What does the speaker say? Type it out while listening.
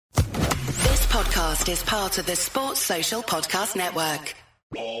podcast is part of the Sports Social Podcast Network.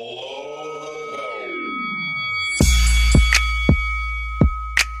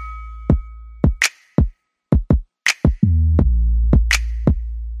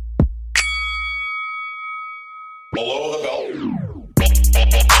 Below the belt.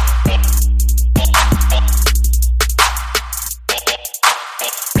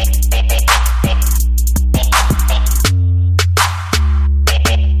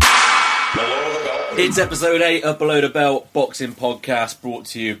 It's episode 8 of Below the Belt Boxing Podcast, brought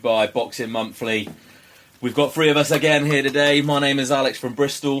to you by Boxing Monthly. We've got 3 of us again here today. My name is Alex from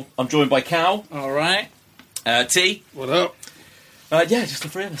Bristol. I'm joined by Cal. All right. T. What up? Yeah, just the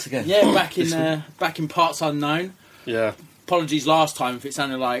 3 of us again. Yeah, back in parts unknown. Yeah. Apologies last time if it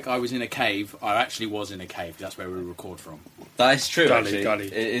sounded like I was in a cave. I actually was in a cave. That's where we record from. That is true, Gully. actually.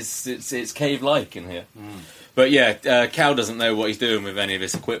 It's cave-like in here. But yeah, Cal doesn't know what he's doing with any of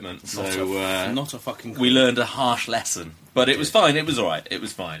his equipment, so Not a fucking clue. we learned a harsh lesson. But it was fine. It was all right. It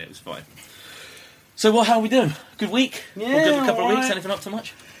was fine. So, how are we doing? Good week? Yeah, All good? A couple all of weeks? right. Anything up to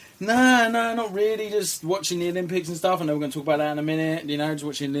much? No, not really. Just watching the Olympics and stuff. I know we're going to talk about that in a minute. You know, just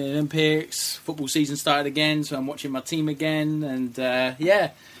watching the Olympics. Football season started again, so I'm watching my team again. And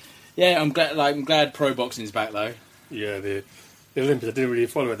yeah, I'm glad pro boxing's back though. Yeah, the Olympics, I didn't really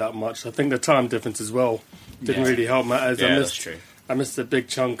follow it that much. I think the time difference as well didn't really help matters. Yeah, that's true. I missed a big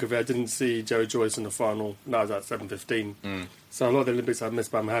chunk of it. I didn't see Joe Joyce in the final. That was at 7:15. So a lot of the Olympics I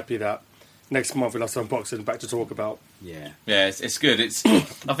missed, but I'm happy that next month we'll have some boxing back to talk about. Yeah, it's good. It's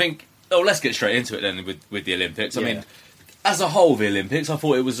I think. Oh, let's get straight into it then with the Olympics. I mean, as a whole, the Olympics, I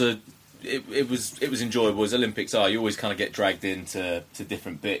thought it was enjoyable as Olympics are. You always kind of get dragged into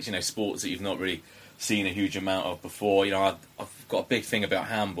different bits. You know, sports that you've not really seen a huge amount of before. You know, I've got a big thing about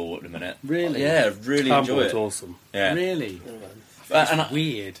handball at the minute. Really? Yeah, really enjoy it. Handball's awesome. Yeah, really. and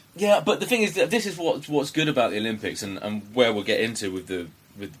Weird. Yeah, but the thing is that this is what's good about the Olympics, and where we'll get into with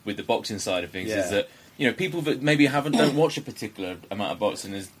the boxing side of things is that, you know, people that maybe don't watch a particular amount of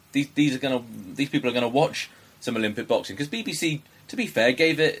boxing, is these people are gonna watch some Olympic boxing, because BBC, to be fair,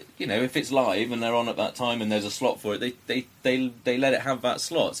 gave it, you know, if it's live and they're on at that time and there's a slot for it, they let it have that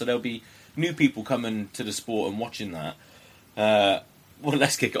slot, so there'll be new people coming to the sport and watching that. Well,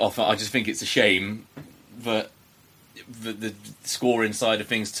 let's kick it off. I just think it's a shame that the scoring side of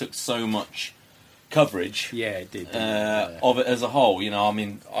things took so much coverage. Yeah, it did. Of it as a whole. You know, I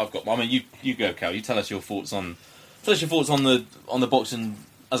mean, you go, Cal. You tell us your thoughts on the boxing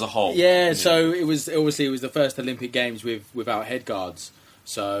as a whole. Yeah, so it was the first Olympic Games without head guards.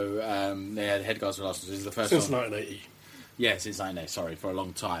 So they had head guards for last. It was the first Since one. 1980. Yeah, since 1980. Sorry, for a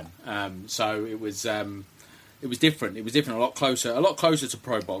long time. So it was different. It was different, a lot closer to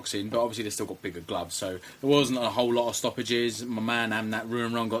pro boxing. But obviously, they still got bigger gloves, so there wasn't a whole lot of stoppages. My man Amnat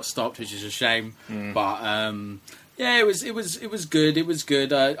Ruanron got stopped, which is a shame. But yeah, it was good. It was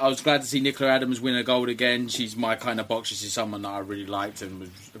good. I was glad to see Nicola Adams win a gold again. She's my kind of boxer. She's someone that I really liked and was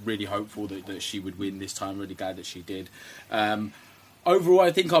really hopeful that she would win this time. Really glad that she did. Overall,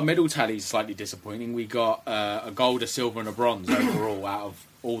 I think our medal tally is slightly disappointing. We got a gold, a silver, and a bronze overall out of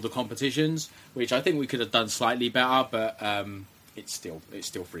all the competitions, which I think we could have done slightly better. But it's still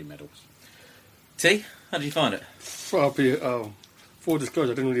 3 medals. T, how did you find it? Full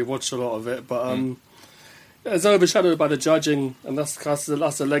disclosure, I didn't really watch a lot of it, but it's overshadowed by the judging, and that's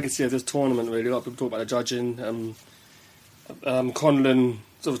the legacy of this tournament. Really, a lot of people talk about the judging. Conlon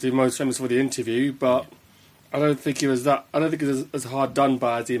is obviously most famous for the interview, but I don't think it was as hard done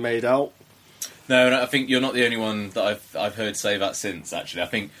by as he made out. No, I think you're not the only one that I've heard say that since. Actually, I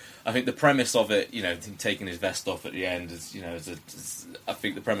think the premise of it, you know, taking his vest off at the end, is, you know, I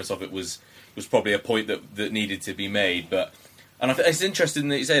think the premise of it was probably a point that needed to be made. But it's interesting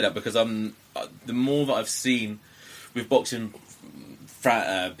that you say that, because the more that I've seen with boxing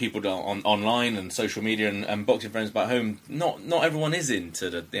people online and social media and boxing friends back home, not everyone is into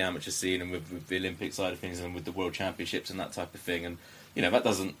the amateur scene and with the Olympic side of things and with the World Championships and that type of thing. And you know,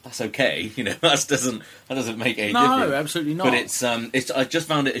 that's okay. You know, that doesn't make any difference. No, absolutely not. But it's I just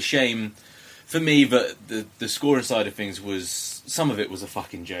found it a shame for me that the scoring side of things some of it was a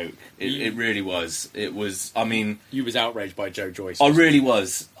fucking joke. It really was. It was. I mean, you was outraged by Joe Joyce. I really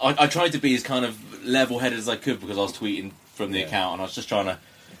was. I tried to be as kind of level-headed as I could, because I was tweeting from the account, and I was just trying to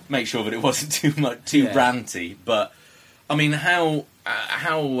make sure that it wasn't too ranty. But I mean, how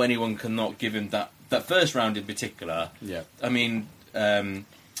anyone can not give him that first round in particular? Yeah. I mean,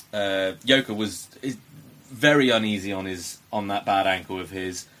 Yoka was very uneasy on that bad ankle of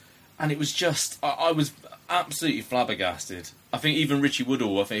his, and it was just I was absolutely flabbergasted. I think even Richie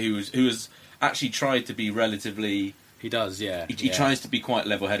Woodall, who has actually tried to be relatively He does, yeah. He tries to be quite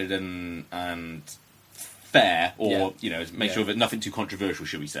level-headed and fair, or make sure that nothing too controversial,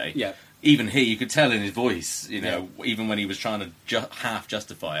 should we say? Yeah. Even here, you could tell in his voice, even when he was trying to half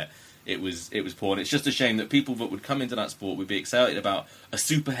justify it, it was poor. And it's just a shame that people that would come into that sport would be excited about a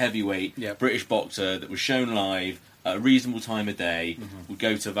super heavyweight British boxer that was shown live at a reasonable time of day, would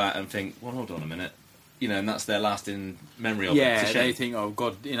go to that and think, well, hold on a minute. And that's their lasting memory of it. Yeah, they think, oh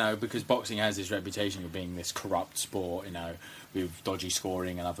God, because boxing has this reputation of being this corrupt sport, with dodgy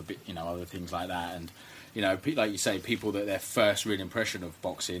scoring and other things like that, and like you say, people that their first real impression of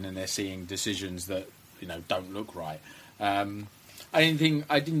boxing, and they're seeing decisions that don't look right. I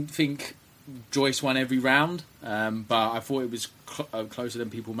didn't think Joyce won every round, but I thought it was closer than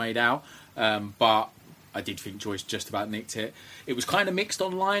people made out. But I did think Joyce just about nicked it. It was kind of mixed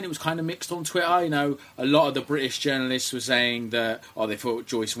online. It was kind of mixed on Twitter. A lot of the British journalists were saying that, they thought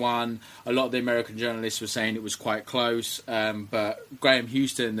Joyce won. A lot of the American journalists were saying it was quite close. But Graham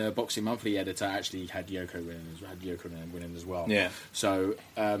Houston, the Boxing Monthly editor, actually had Yoko winning as well. Yeah. So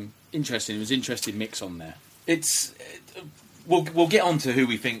interesting. It was an interesting mix on there. We'll get on to who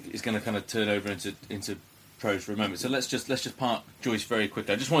we think is going to kind of turn over into pros for a moment. So let's just park Joyce very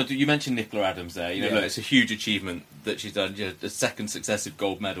quickly. I just wanted to. You mentioned Nicola Adams there. Look, it's a huge achievement that she's done. The second successive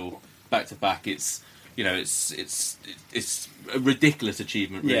gold medal back to back. It's a ridiculous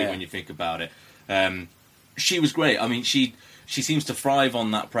achievement, really, when you think about it. She was great. I mean, she seems to thrive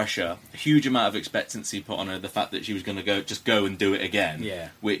on that pressure. A huge amount of expectancy put on her. The fact that she was going to go and do it again,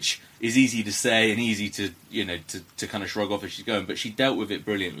 which is easy to say and easy to to kind of shrug off as she's going. But she dealt with it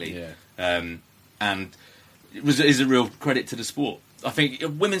brilliantly, and is a real credit to the sport. I think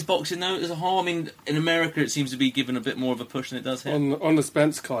women's boxing, though, as a whole, I mean, in America it seems to be given a bit more of a push than it does here. On the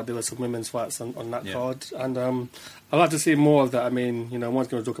Spence card, there were some women's fights on that card, and I'd like to see more of that. I mean, one's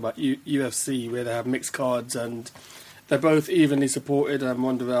going to talk about UFC, where they have mixed cards, and they're both evenly supported.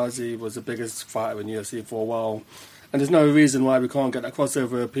 Ronda Rousey was the biggest fighter in UFC for a while, and there's no reason why we can't get that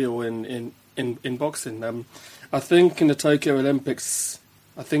crossover appeal in boxing. I think in the Tokyo Olympics,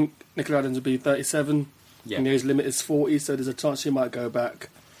 I think Nicola Adams will be 37. And the age limit is 40, so there's a chance she might go back.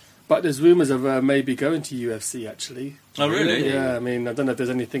 But there's rumours of maybe going to UFC, actually. Oh, really? Yeah, I mean, I don't know if there's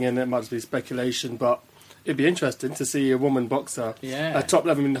anything in it. It might just be speculation, but it'd be interesting to see a woman boxer at top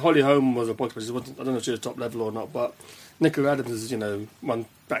level. I mean, Holly Holm was a boxer, but I don't know if she was top level or not, but Nicola Adams has, won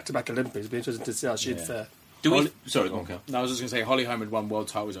back-to-back Olympics. It'd be interesting to see how she'd fare. Sorry, go on, Cal. No, I was just going to say, Holly Holm had won world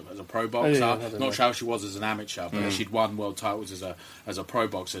titles as a pro boxer. Not sure how she was as an amateur, but she'd won world titles as a pro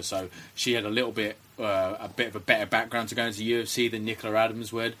boxer. So she had a bit of a better background to go into UFC than Nicola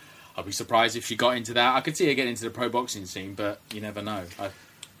Adams would. I'd be surprised if she got into that. I could see her getting into the pro boxing scene, but you never know.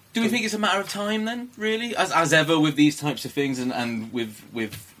 Do we think it's a matter of time then, really? As ever with these types of things, and with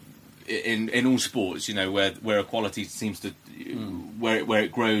in all sports, where equality seems to where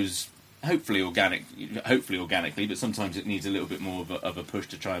it grows. Hopefully organically, but sometimes it needs a little bit more of a push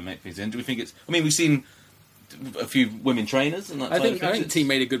to try and make things in. Do we think it's... I mean, we've seen a few women trainers and that I think Team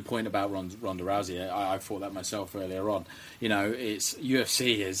made a good point about Ronda Rousey. I thought that myself earlier on. It's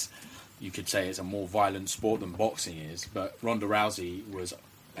UFC is, you could say, it's a more violent sport than boxing is, but Ronda Rousey was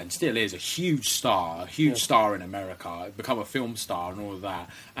and still is a huge star in America, become a film star and all of that,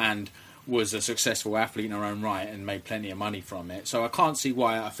 and was a successful athlete in her own right and made plenty of money from it. So I can't see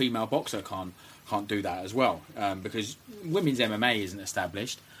why a female boxer can't do that as well, because women's MMA isn't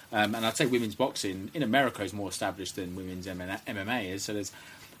established, and I'd say women's boxing in America is more established than women's MMA is. So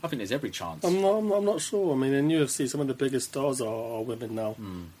I think there's every chance. I'm not sure. I mean, in UFC, some of the biggest stars are women now,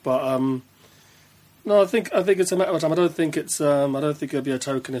 but no, I think it's a matter of time. I don't think it'll be a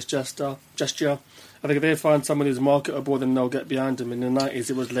tokenist gesture. I think if they find someone who's marketable, then they'll get behind them. In the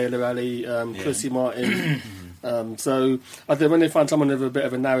 90s, it was Layla Ali, Chrissy Martin. So I think when they find someone with a bit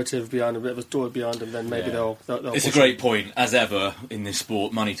of a narrative behind, a bit of a story behind them, then maybe they'll It's a great point. As ever in this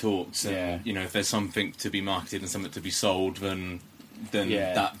sport, money talks. And, if there's something to be marketed and something to be sold, then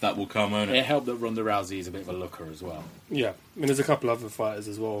that will come, won't it? It helped that Ronda Rousey is a bit of a looker as well. Yeah, I mean, there's a couple other fighters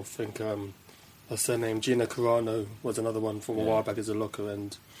as well. I think what's her name? Gina Carano was another one from a while back as a looker,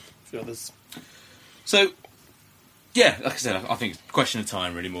 and a few others. So, like I said, I think it's a question of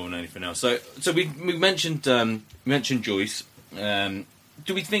time, really, more than anything else. So we mentioned Joyce. Do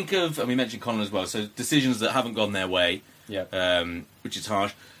we think of? And we mentioned Conor as well. So decisions that haven't gone their way, which is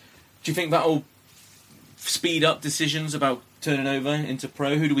harsh. Do you think that'll speed up decisions about turning over into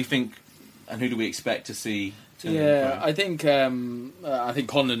pro? Who do we think, and who do we expect to see Yeah, I think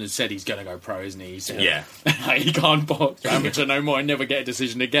Conlon has said he's going to go pro, isn't he? He said, Yeah. he can't box amateur no more and never get a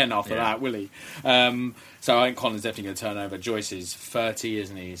decision again after that, will he? So I think Conlon's definitely going to turn over. Joyce is 30,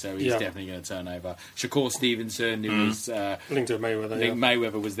 isn't he? So he's definitely going to turn over. Shakur Stevenson, who was linked to Mayweather.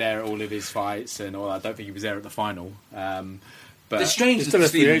 Mayweather was there at all of his fights and all that. I don't think he was there at the final. But it's strange. He's still a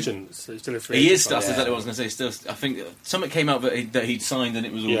free agent. So he's still a free agent. He is. That's exactly what I was going to say. Still, I think something came out that he'd signed and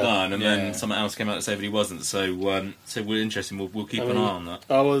it was all done, and then something else came out to say that he wasn't. So we're interesting. We'll keep an eye on that.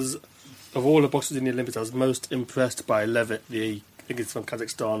 I was, of all the boxers in the Olympics, I was most impressed by Levitt. I think he's from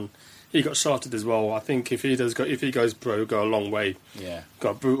Kazakhstan. He got shafted as well. I think if he goes pro, he'll go a long way. Yeah,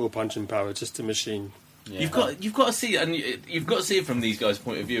 got brutal punching power, just a machine. Yeah. You've got to see it, and you've got to see it from these guys'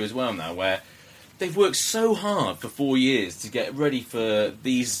 point of view as well now, where they've worked so hard for 4 years to get ready for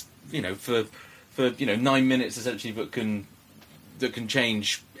these, for 9 minutes essentially that can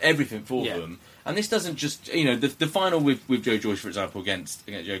change everything for them. And this doesn't just, the final with Joe Joyce, for example, against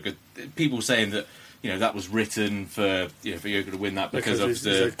Joker, people saying that, that was written for Joker to win that because of he's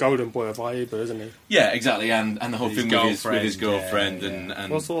a golden boy of Aiba, isn't he? Yeah, exactly, and the whole thing with his girlfriend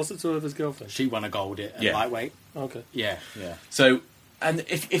and what's the story with his girlfriend? She won a gold at lightweight. Okay. Yeah. So, and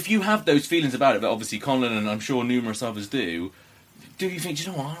if you have those feelings about it, that obviously Conlon and I'm sure numerous others do you think, do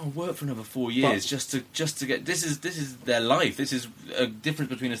you know what, I'll work for another 4 years just to get this is their life. This is a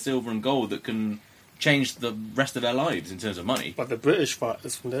difference between a silver and gold that can change the rest of their lives in terms of money. But the British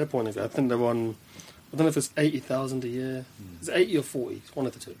fighters, from their point of view, I think they're on, I don't know if it's 80,000 a year. It's 80 or 40, it's one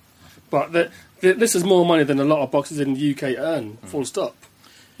of the two. But this is more money than a lot of boxers in the UK earn, full stop.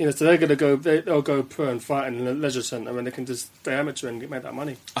 So they're going to go, they'll go pro and fight in a leisure centre and they can just stay amateur and make that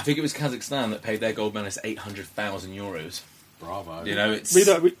money. I think it was Kazakhstan that paid their gold medalists €800,000. Bravo. It's... they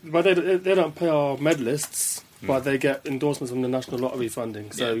don't pay our medalists, but they get endorsements from the National Lottery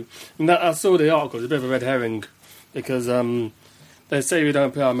funding. So I saw the article, it's a bit of a red herring, because they say we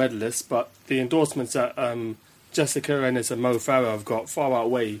don't pay our medalists, but the endorsements that Jessica Ennis and Mo Farah have got far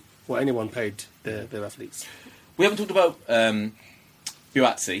outweigh what anyone paid their athletes. We haven't talked about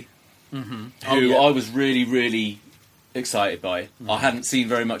Buatsi, who I was really, really excited by. I hadn't seen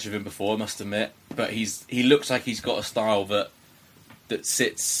very much of him before, I must admit, but he looks like he's got a style that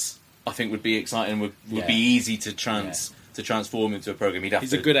sits, I think, would be exciting, would be easy to transform into a program.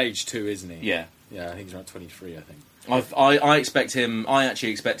 He's a good age too, isn't he? Yeah, I think he's around 23. I think. I expect him. I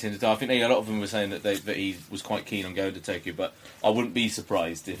actually expect him to do. I think a lot of them were saying that he was quite keen on going to Tokyo, but I wouldn't be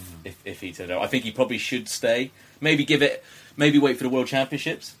surprised if he turned out. I think he probably should stay. Maybe wait for the World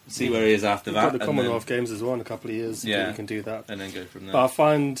Championships, see where he is after that. Got the Commonwealth Games as well in a couple of years. Yeah, you can do that, and then go from there.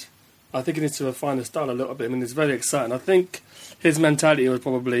 But I think he needs to refine his style a little bit. I mean, it's very exciting. I think his mentality was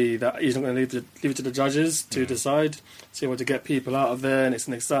probably that he's not going to leave it to the judges to decide. So he wants to get people out of there, and it's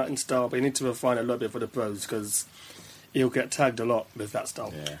an exciting style. But you need to refine it a little bit for the pros because he'll get tagged a lot with that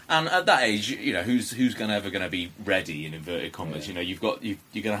style. Yeah. And at that age, who's ever going to be ready in inverted commas? Yeah. You're going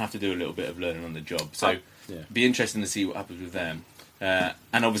to have to do a little bit of learning on the job. So be interesting to see what happens with them.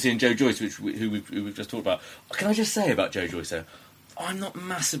 And obviously in Joe Joyce, who we've just talked about. Can I just say about Joe Joyce though? I'm not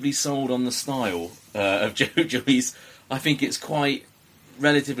massively sold on the style of Joe Joyce. I think it's quite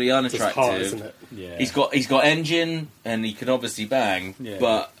relatively unattractive. It's hard, isn't it? Yeah. He's got engine and he can obviously bang,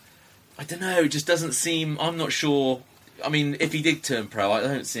 but I don't know. It just doesn't seem. I'm not sure. I mean, if he did turn pro, I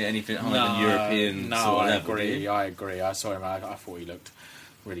don't see anything higher than European. No, sort of I level, agree. I saw him. I thought he looked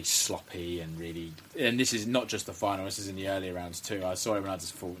really sloppy and really. And this is not just the final. This is in the earlier rounds too. I saw him and I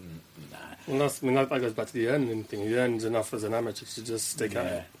just thought, nah. Well, that goes back to the earning thing. He earns enough as an amateur to just stick at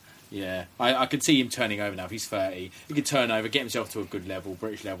it. Yeah, I could see him turning over now. If he's 30, he could turn over, get himself to a good level,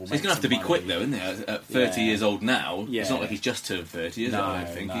 British level. So he's going to have to be quick though, isn't he? At 30 years old now, it's not like he's just turned 30, is it? I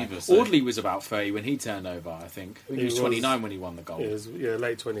don't think either. So. Audley was about 30 when he turned over. I think he was 29 when he won the gold.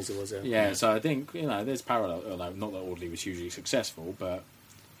 Late 20s it was. Yeah, so I think there's parallel. Although not that Audley was hugely successful, but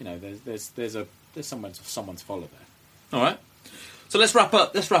there's someone to follow there. All right. So let's wrap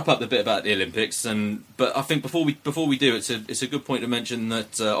up the bit about the Olympics, but I think before we do, it's a good point to mention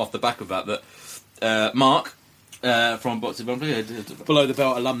that off the back of that Mark from Boxing Monthly, Below the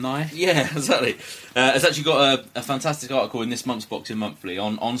Belt alumni, exactly, has actually got a fantastic article in this month's Boxing Monthly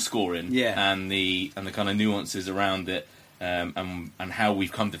on scoring, and the kind of nuances around it, and how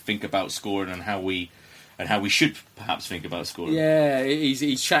we've come to think about scoring and how we should perhaps think about scoring. Yeah,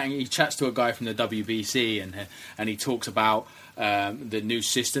 he's chatting. He chats to a guy from the WBC, and he talks about the new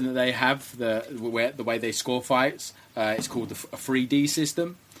system that they have, the way they score fights. It's called a 3D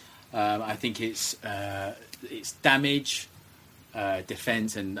system. I think it's damage,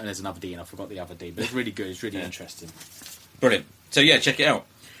 defence, and there's another D, and I forgot the other D. But it's really good. It's really interesting. Brilliant. So check it out.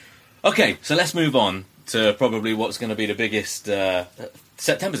 Okay, so let's move on to probably what's going to be the biggest.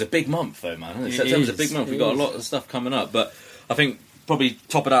 September's a big month, though, man. Isn't it? September's a big month. We've got a lot of stuff coming up, but I think probably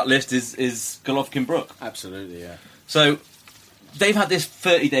top of that list is Golovkin Brook. Absolutely, yeah. So they've had this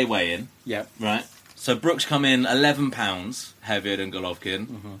 30-day weigh-in. Yeah. Right. So Brook's come in 11 pounds heavier than Golovkin.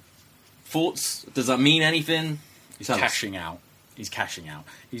 Mm-hmm. Thoughts? Does that mean anything? He's cashing out. He's cashing out.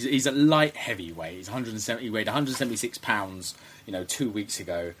 He's a light heavyweight. He's 170. He weighed 176 pounds. 2 weeks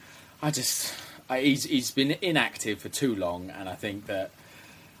ago. He's been inactive for too long, and I think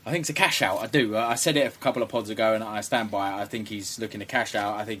it's a cash out. I do. I said it a couple of pods ago, and I stand by it. I think he's looking to cash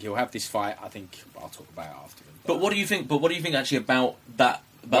out. I think he'll have this fight. I think I'll talk about it after. But what do you think? Actually about that?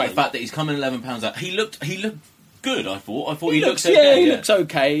 About the fact that he's coming 11 pounds out. He looked good. I thought he looks okay. Yeah, he looks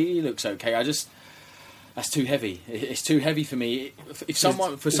okay. He looks okay. That's too heavy. It's too heavy for me. He's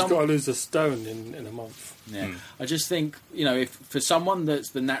got to lose a stone in a month. Yeah, I just think if for someone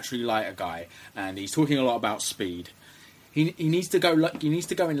that's the naturally lighter guy, and he's talking a lot about speed, he needs to go. He needs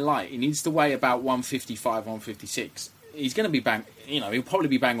to go in light. He needs to weigh about 155, 156. He's going to be bang. He'll probably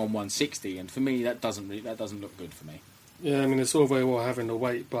be bang on 160, and for me, that doesn't look good for me. Yeah, I mean it's all very well having the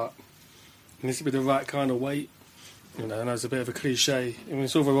weight, but it needs to be the right kind of weight. I know it's a bit of a cliche. I mean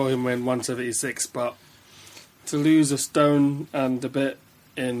it's all very well him weighing 176, but to lose a stone and a bit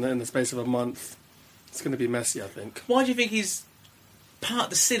in the space of a month, it's going to be messy, I think. Why do you think he's... Part of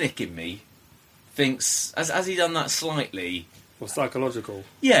the cynic in me thinks... Has he done that slightly... Or psychological?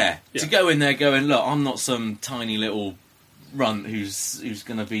 Yeah, to go in there going, look, I'm not some tiny little runt who's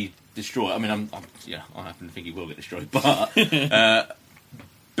going to be destroyed. I mean, I happen to think he will get destroyed, but...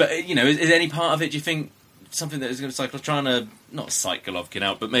 but, is any part of it, do you think, something that is going to trying to, not psych Golovkin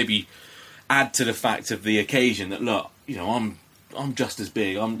out, but maybe... add to the fact of the occasion that look, I'm just as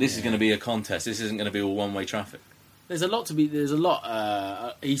big. This is going to be a contest. This isn't going to be all one-way traffic. There's a lot.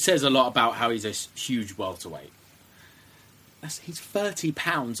 He says a lot about how he's a huge welterweight. He's 30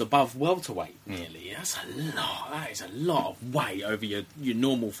 pounds above welterweight, nearly. That's a lot. That is a lot of weight over your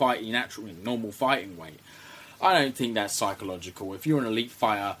normal fighting, normal fighting weight. I don't think that's psychological. If you're an elite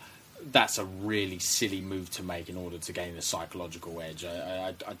fighter, that's a really silly move to make in order to gain a psychological edge.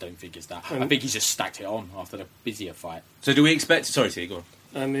 I don't think it's that. I think he's just stacked it on after the busier fight. So do we expect... Sorry, T, go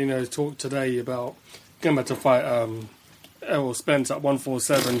on. And, talk today about going back to fight Errol Spence at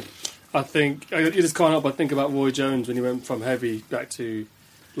 147. I think... You just can't help but think about Roy Jones when he went from heavy back to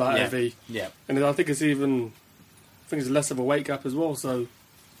light heavy. Yeah. And I think it's less of a weight gap as well, so...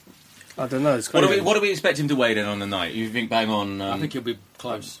 I don't know. It's crazy. What do we expect him to weigh in on the night? You think bang on? I think he'll be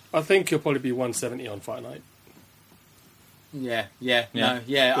close. I think he'll probably be 170 on fight night. Yeah.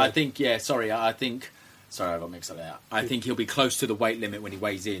 I think. Yeah, sorry. I got mixed up there. I think he'll be close to the weight limit when he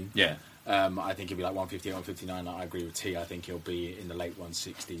weighs in. Yeah. I think he'll be like 150, 159. I agree with T. I think he'll be in the late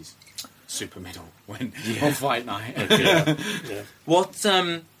 160s, super middle on fight night. Okay, yeah. What?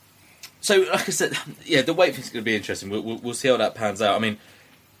 So, like I said, the weight thing's going to be interesting. We'll see how that pans out. I mean.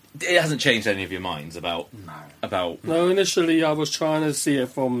 It hasn't changed any of your minds about... No, initially I was trying to see it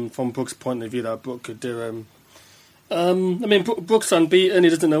from Brook's point of view, that Brook could do him. I mean, Brook's unbeaten. He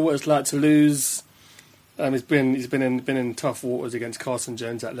doesn't know what it's like to lose. He's been in tough waters against Carson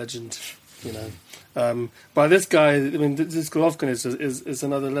Jones, that legend. But this guy, I mean, this Golovkin is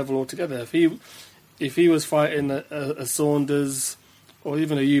another level altogether. If he was fighting a Saunders or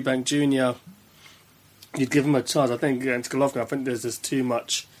even a Eubank Jr., you'd give him a chance. I think against Golovkin, I think there's just too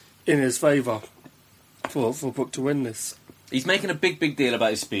much in his favour for Brook to win this. He's making a big deal about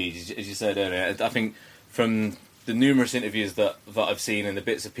his speed, as you said earlier. I think from the numerous interviews that I've seen and the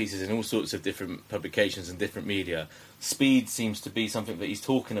bits and pieces in all sorts of different publications and different media, speed seems to be something that he's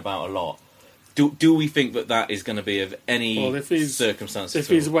talking about a lot. Do we think that is going to be of any circumstance? If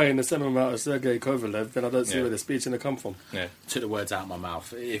he's weighing the same amount as Sergey Kovalev, then I don't see where the speed's going to come from. Yeah. Took the words out of my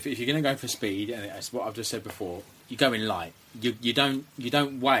mouth. If you're going to go for speed, and that's what I've just said before, you go in light. You don't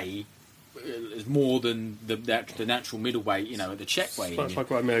weigh more than the natural middleweight, at the check weight. It's like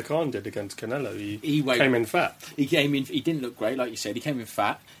what Amir Khan did against Canelo. He came in fat. He didn't look great, like you said. He came in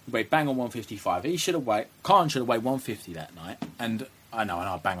fat. He weighed bang on 155. Khan should have weighed 150 that night. And I know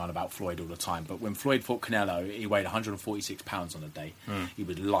I bang on about Floyd all the time, but when Floyd fought Canelo, he weighed 146 pounds on the day. He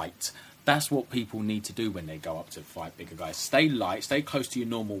was light. That's what people need to do when they go up to fight bigger guys. Stay light, stay close to your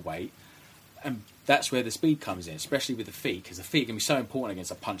normal weight, and that's where the speed comes in, especially with the feet, because the feet can be so important against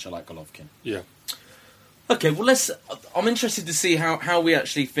a puncher like Golovkin. Yeah. Okay, well, I'm interested to see how we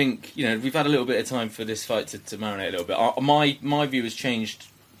actually think. We've had a little bit of time for this fight to marinate a little bit. My view has changed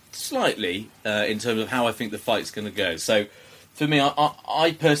slightly in terms of how I think the fight's going to go. So, for me,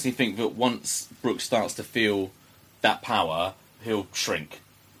 I personally think that once Brook starts to feel that power, he'll shrink.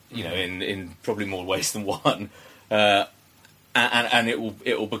 you know, in probably more ways than one, and it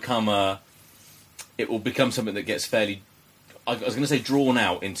will become something that gets fairly. I was going to say drawn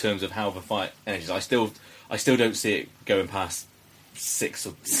out in terms of how the fight ends. I still don't see it going past 6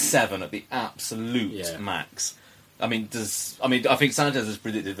 or 7 at the absolute max. I think Sanchez has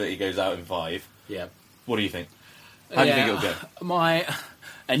predicted that he goes out in 5. Yeah. What do you think? How do you think it'll go?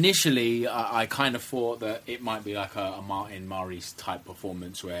 Initially, I kind of thought that it might be like a Martin Murray's type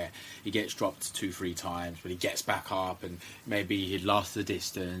performance where he gets dropped 2-3 times, but he gets back up and maybe he'd last the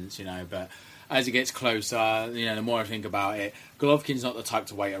distance, you know. But as it gets closer, you know, the more I think about it, Golovkin's not the type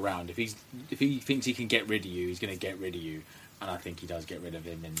to wait around. If he thinks he can get rid of you, he's going to get rid of you. And I think he does get rid of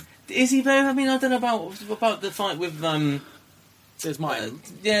him. And is he though? I mean, I don't know about the fight with there's Martin.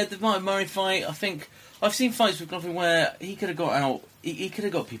 The Martin Murray fight. I think I've seen fights with Golovkin where he could have got out. He could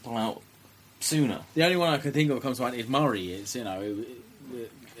have got people out sooner. The only one I can think of that comes to mind is Murray. Is, you know,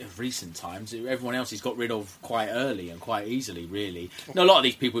 in recent times, everyone else he's got rid of quite early and quite easily. Really, now, a lot of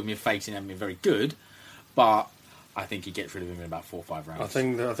these people have been facing haven't been very good, but I think he gets rid of him in about 4 or 5 rounds.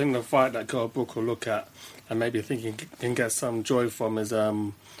 I think the fight that Carl Brook will look at and maybe think he can get some joy from is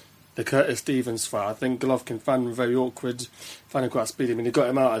the Curtis Stevens fight. I think Golovkin found him very awkward, found him quite speedy. I mean, he got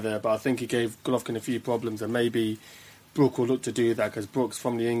him out of there, but I think he gave Golovkin a few problems, and maybe Brook will look to do that because Brook's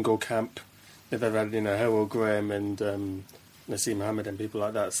from the Ingle camp. They've had, you know, Harold Graham and Nassim Mohammed and people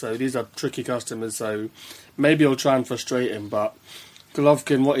like that. So these are tricky customers. So maybe he'll try and frustrate him, but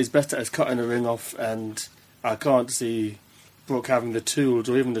Golovkin, what he's best at is cutting the ring off, and I can't see Brook having the tools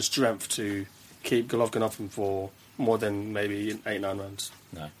or even the strength to keep Golovkin off him for more than maybe 8-9 rounds.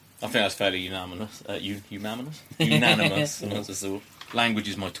 No, I think that's fairly unanimous. Unanimous. Language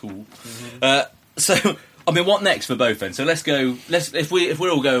is my tool. So, I mean, what next for both then? So let's go. If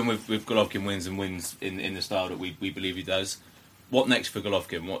we're all going with Golovkin wins in the style that we believe he does. What next for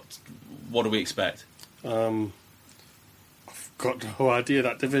Golovkin? What do we expect? I've got no idea.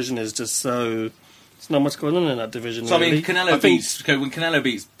 That division is just so. There's not much going on in that division. So really. I mean, when Canelo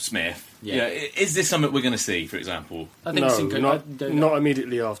beats Smith, is this something we're going to see? For example, I think not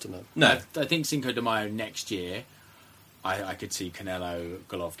immediately after. No, I think Cinco de Mayo next year. I could see Canelo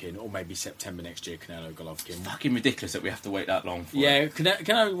Golovkin, or maybe September next year Canelo Golovkin. It's fucking ridiculous that we have to wait that long for. Yeah,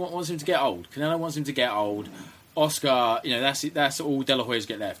 Canelo wants him to get old. Canelo wants him to get old. Oscar, you know, that's all De La Hoya's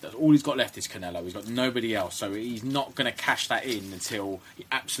got left. That's all he's got left is Canelo. He's got nobody else, so he's not going to cash that in until he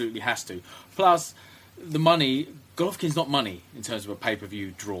absolutely has to. Plus, the money. Golovkin's not money in terms of a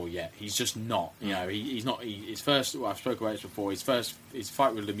pay-per-view draw yet. He's just not. You know, he's not. His first. Well, I've spoken about this before. His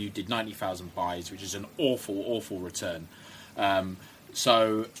fight with Lemieux did 90,000 buys, which is an awful return.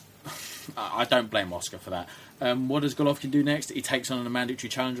 So I don't blame Oscar for that. What does Golovkin do next? He takes on a mandatory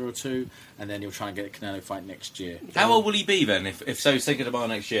challenger or two, and then he'll try and get a Canelo fight next year. How old will he be then? If so, Cinco de Mayo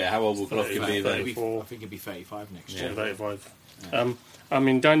next year. How old will Golovkin be then? I think he'll be 35 next year. 35. Yeah. I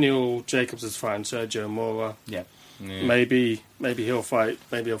mean, Daniel Jacobs is fighting Sergio Mora. Yeah. Maybe he'll fight.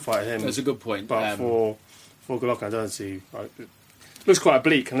 Maybe he'll fight him. That's a good point. But for Golovkin, I don't see. It looks quite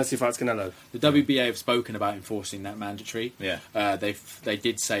bleak unless he fights Canelo. The WBA have spoken about enforcing that mandatory. Yeah. They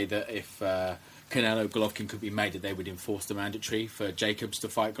did say that if Canelo Golovkin could be made, that they would enforce the mandatory for Jacobs to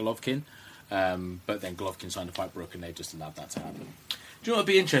fight Golovkin. But then Golovkin signed to fight Brook, and they just allowed that to happen. Do you know what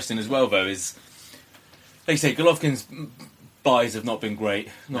would be interesting as well, though, is like you say, Golovkin's buys have not been great,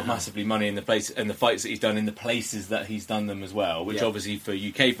 not massively money in the place, and the fights that he's done in the places that he's done them as well, which obviously for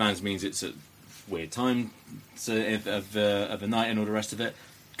UK fans means it's a weird time of the night and all the rest of it.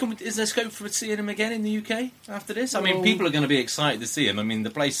 Is there scope for seeing him again in the UK after this? I mean, people are going to be excited to see him. I mean, the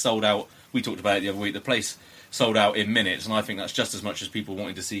place sold out. We talked about it the other week. The place sold out in minutes, and I think that's just as much as people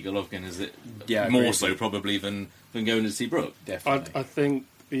wanting to see Golovkin as it more so probably than going to see Brook. Definitely. I think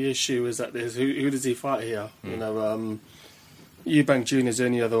the issue is that there's who does he fight here? You know, Eubank Jr. is the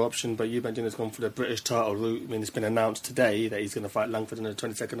only other option, but Eubank Jr. has gone for the British title route. I mean, it's been announced today that he's going to fight Langford on the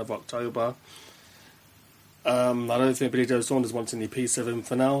 22nd of October. I don't think Billy Joe Saunders wants any piece of him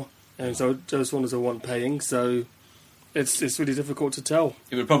for now, and so Joe Saunders will want paying. So it's really difficult to tell.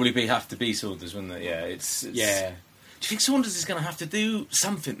 It would probably have to be Saunders, wouldn't it? Yeah, it's yeah. Do you think Saunders is going to have to do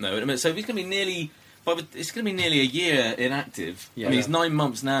something though? I mean, so he's going to be nearly. It's going to be nearly a year inactive. Yeah. I mean, he's 9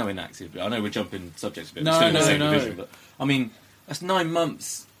 months now inactive. I know we're jumping subjects a bit. No. Division, but I mean, that's 9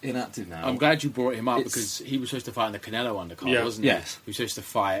 months inactive now. I'm glad you brought him up because he was supposed to fight in the Canelo undercard, wasn't he? Yes. He was supposed to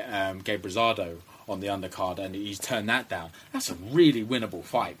fight Gabe Rosado on the undercard, and he's turned that down. That's a really winnable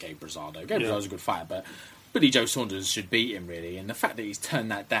fight, Gabe Rosado. Gabe Rosado's a good fighter, but Billy Joe Saunders should beat him, really. And the fact that he's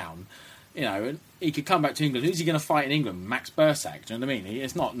turned that down, you know, he could come back to England. Who's he going to fight in England? Max Bursak, do you know what I mean?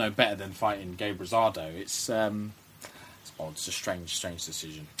 It's not no better than fighting Gabe Rosado. It's odd. It's a strange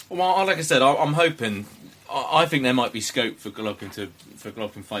decision. Well, like I said, I'm hoping. I think there might be scope for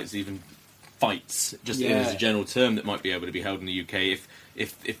Golovkin fights, even fights, just as a general term, that might be able to be held in the UK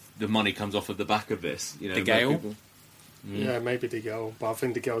if the money comes off of the back of this. You know, De Gale? Yeah, maybe De Gale, but I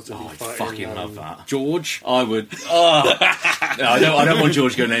think De Gale's going to be fighting. I fucking love that. George? I would. Oh. No, I don't want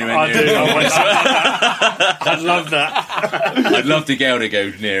George going anywhere near him. I'd love that. I'd love De Gale to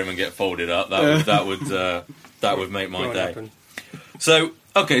go near him and get folded up. That would make my day. Happen. So,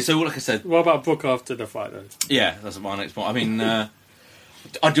 okay, so like I said... What about Brook after the fight, though? Yeah, that's my next point. I mean,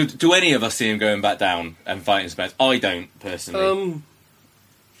 do any of us see him going back down and fighting Spence? I don't, personally.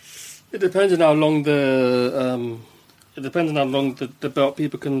 It depends on how long the belt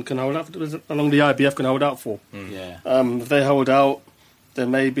people can hold out for, how long the IBF can hold out for. Yeah. If they hold out, then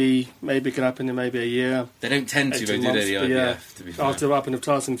maybe it can happen in maybe a year. They don't tend to, though, do they, the IBF, yeah, to be fair. after what happened with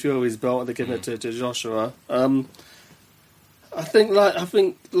Tyson Fury's belt, they're giving it to Joshua. I think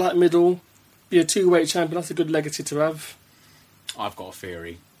light middle, be a 2-weight champion, that's a good legacy to have. I've got a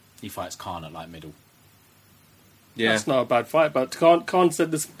theory. He fights Khan at light middle. Yeah. That's not a bad fight, but Khan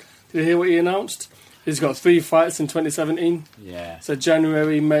said this. Did you hear what he announced? He's got 3 fights in 2017. Yeah. So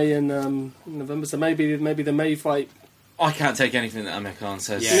January, May, and November. So maybe the May fight. I can't take anything that Amir Khan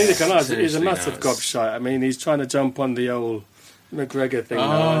says. Yeah. Neither can I. He's a Seriously, massive gobshite. I mean, he's trying to jump on the old McGregor thing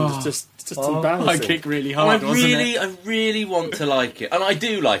now, and it's just embarrassing. I kick really hard, I really want to like it, and I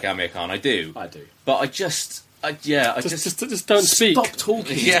do like Amir Khan. I do. But I just don't speak. Stop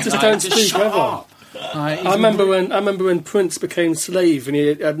talking. Yeah. Just don't speak ever. I remember when Prince became slave and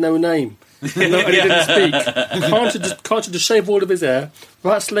he had no name and he didn't speak. Can't you just shave all of his hair,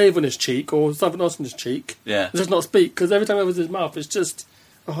 write slave on his cheek or something else on his cheek, and just not speak? Because every time he opens his mouth, it's just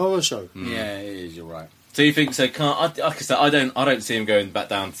a horror show. Yeah, it is. You're right. So you think so? Like I said, I don't see him going back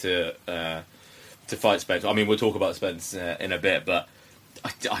down to fight Spence. I mean, we'll talk about Spence in a bit, but I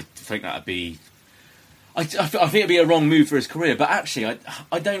think that'd be. I think it'd be a wrong move for his career, but actually,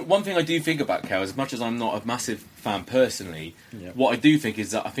 I don't. One thing I do think about Cal, as much as I'm not a massive fan personally, what I do think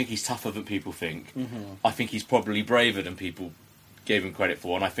is that I think he's tougher than people think. Mm-hmm. I think he's probably braver than people gave him credit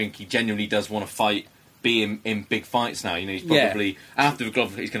for, and I think he genuinely does want to fight, be in big fights now. You know, he's probably after the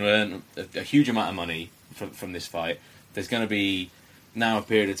glove, he's going to earn a huge amount of money from this fight. There's going to be now a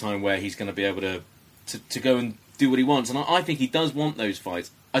period of time where he's going to be able to go and do what he wants, and I think he does want those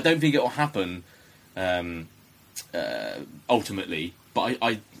fights. I don't think it will happen. Ultimately, but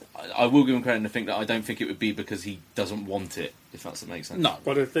I will give him credit and think that I don't think it would be because he doesn't want it, if that makes sense. No,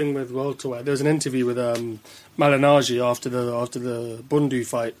 but the thing with welterweight, there was an interview with Malignaggi after the Bundu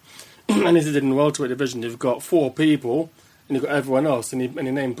fight, and he said in the welterweight division you've got 4 people and you've got everyone else, and he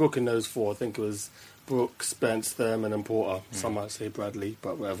named Brook in those 4. I think it was Brook, Spence, Thurman, and Porter. Some might say Bradley,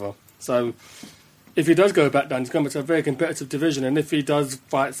 but whatever. So if he does go back down, he's going to a very competitive division, and if he does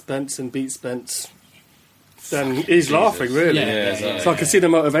fight Spence and beat Spence, then he's laughing, really. So I can see the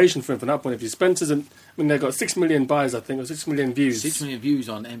motivation for him from that point of view. Spence isn't. I mean, they've got 6 million buys, I think, or 6 million views. 6 million views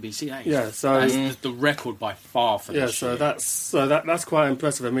on NBC. That's the record by far for this year. That's quite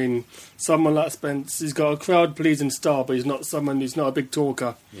impressive. I mean, someone like Spence, he's got a crowd-pleasing style, but he's not a big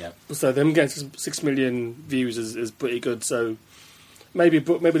talker. Yeah. So them getting 6 million views is pretty good. So maybe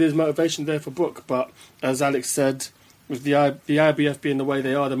there's motivation there for Brook, but as Alex said, with the IBF being the way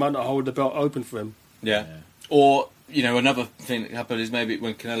they are, they might not hold the belt open for him. Yeah. Or, you know, another thing that happened is maybe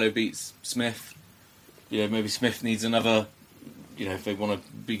when Canelo beats Smith, you know, maybe Smith needs another, you know, if they want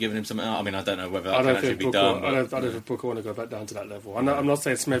to be giving him something else. I mean, I don't know whether that can actually be done. I don't think Brook will want to go back down to that level. I'm not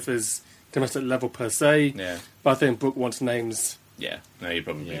saying Smith is domestic level per se, but I think Brook wants names. Yeah, no, you're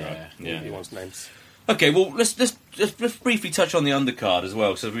probably right. Yeah, he wants names. Okay, well, let's briefly touch on the undercard as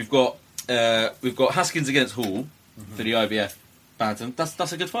well. So we've got Haskins against Hall for the IBF. Bantam.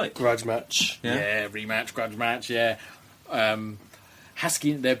 That's a good fight. Grudge match. Yeah, rematch, grudge match,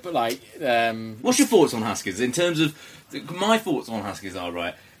 Haskins, they're like... What's your thoughts on Haskins? In terms of... My thoughts on Haskins are,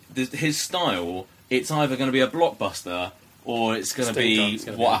 right, his style, it's either going to be a blockbuster or it's going to be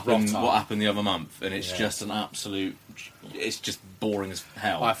what happened the other month. And it's just an absolute... It's just boring as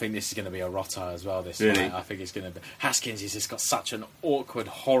hell. I think this is going to be a rotter as well, this really? fight. I think it's going to be... Haskins has just got such an awkward,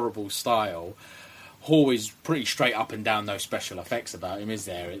 horrible style. Hall is pretty straight up and down, no special effects about him, is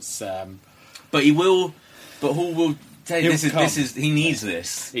there? It's but he will. But Hall will take this is he needs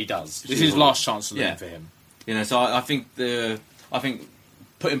this. He does. This is his last chance to win for him. You know, so I think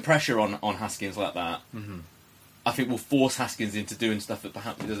putting pressure on Haskins like that, I think will force Haskins into doing stuff that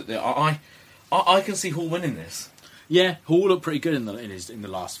perhaps he doesn't do. I can see Hall winning this. Yeah, Hall looked pretty good in the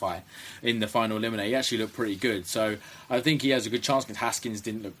last fight, in the final eliminator. He actually looked pretty good, so I think he has a good chance. Because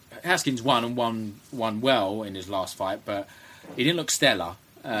Haskins won well in his last fight, but he didn't look stellar.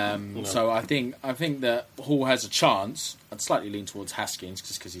 So I think that Hall has a chance. I'd slightly lean towards Haskins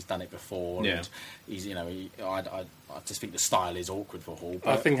just because he's done it before. Yeah. And he's I just think the style is awkward for Hall. But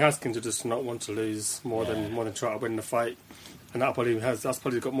I think Haskins would just not want to lose more than try to win the fight, and that's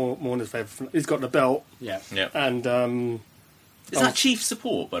probably got more in his favour. He's got the belt. Yeah. And is that chief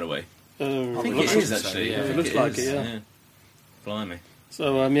support, by the way? I think it is actually. Yeah. It looks like it. Yeah. Blimey.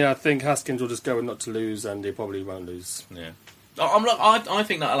 So I think Haskins will just go and not to lose, and he probably won't lose. Yeah. I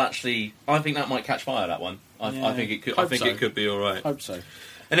think that'll actually. I think that might catch fire. That one. I think it could. I think it could be all right. Hope so.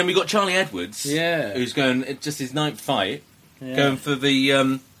 And then we got Charlie Edwards. Yeah. Who's going? It's just his 9th fight. Yeah. Going for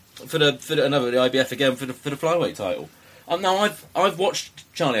the for the IBF again for the flyweight title. Now I've watched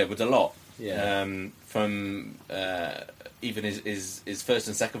Charlie Edwards a lot. Yeah. From even his first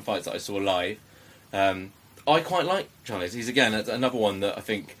and second fights that I saw live. I quite like Charlie. He's again another one that I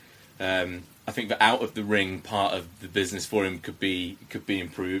think the out of the ring part of the business for him could be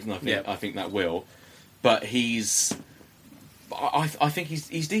improved, and I think that will. But I think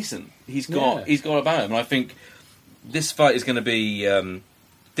he's decent. He's got about him, and I think this fight is going to be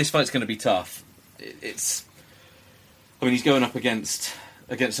tough. He's going up against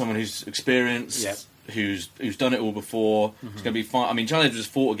someone who's experienced, who's done it all before. Mm-hmm. It's going to be fun. I mean, Charlie Edwards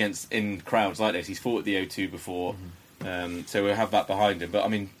fought in crowds like this. He's fought at the O2 before, so we'll have that behind him. But I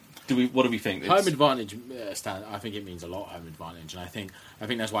mean, what do we think? Home advantage, Stan. I think it means a lot. Home advantage, and I think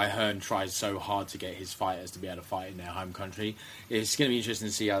that's why Hearn tries so hard to get his fighters to be able to fight in their home country. It's going to be interesting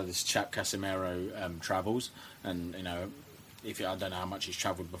to see how this chap Casemiro travels, and I don't know how much he's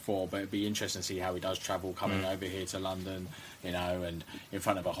travelled before, but it'd be interesting to see how he does travel coming over here to London, and in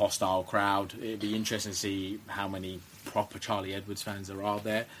front of a hostile crowd. It'd be interesting to see how many proper Charlie Edwards fans there are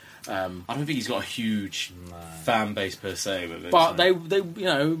there. I don't think he's got a huge fan base per se, but they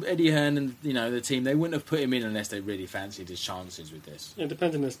Eddie Hearn and the team, they wouldn't have put him in unless they really fancied his chances with this. It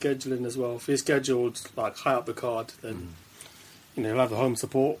depends on the scheduling as well. If he's scheduled like high up the card, then he'll have the home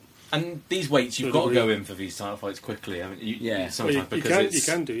support. And these weights, you've got to go in for these title fights quickly. I mean, sometimes because you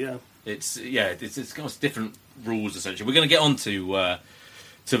can do, yeah. It's got different rules essentially. We're going to get on to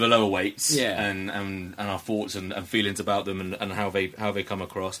the lower weights, and our thoughts and feelings about them and how they come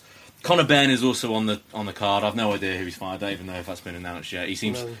across. Conor Benn is also on the card. I've no idea who he's fighting. I don't even know if that's been announced yet. He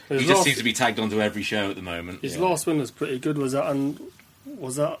seems to be tagged onto every show at the moment. His last win was pretty good. Was that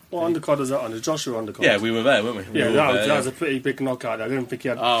what undercard was that on? The Joshua undercard? Yeah, we were there, weren't we? That was a pretty big knockout. I didn't think he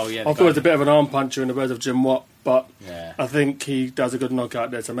had. Oh yeah, I thought it was a bit of an arm puncher in the words of Jim Watt, but yeah. I think he does a good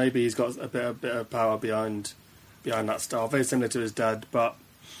knockout there. So maybe he's got a bit of power behind that style, very similar to his dad. But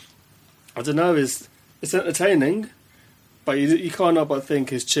I don't know. It's entertaining, but you can't help but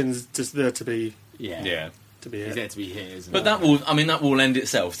think his chin's just there to be. Yeah. To be hit. He's there to be hit, isn't but that will lend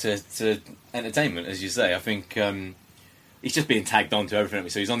itself to entertainment, as you say. I think. He's just being tagged on to everything.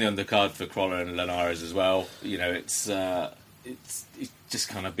 So he's on the undercard for Crawler and Linares as well. It's just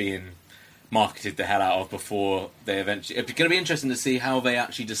kind of being marketed the hell out of before they eventually. It's going to be interesting to see how they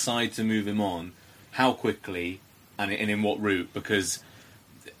actually decide to move him on, how quickly, and in what route. Because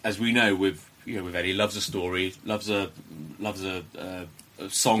as we know, with Eddie, he loves a story, loves a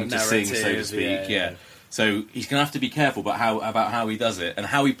song to sing, so to speak. Yeah. So he's going to have to be careful about how he does it and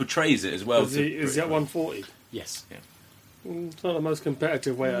how he portrays it as well. Is he at 140? Yes. Yeah. It's not the most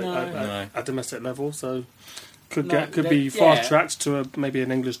competitive way at domestic level, so could be yeah. fast tracked to maybe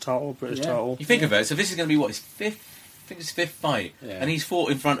an English title, British title. You think of it, so this is going to be his fifth fight, and he's fought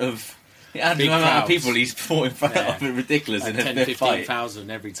in front of the amount of people he's fought in front of. It's ridiculous in a fifth fight.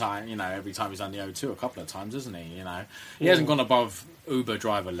 15,000 every time. Every time he's on the O2 a couple of times, isn't he? He hasn't gone above Uber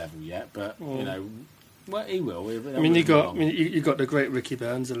driver level yet, but well, he will. You got the great Ricky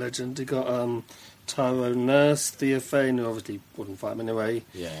Burns, a legend. You got Tyrone Nurse, Theophane, who obviously wouldn't fight him anyway.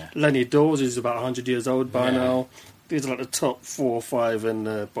 Yeah. Lenny Dawes, who's about 100 years old by now. These are like the top 4 or 5 in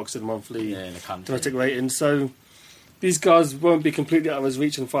the Boxing Monthly in the country. domestic rating. So these guys won't be completely out of his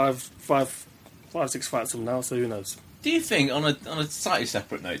reach in 5, 6 fights from now. So who knows? Do you think, on a slightly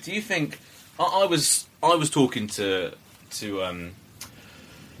separate note, do you think I was talking to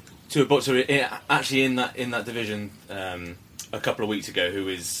a boxer actually in that division a couple of weeks ago who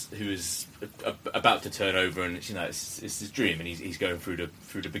is about to turn over, and it's his dream, and he's going through the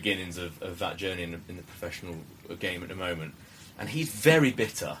beginnings of that journey in the professional game at the moment, and he's very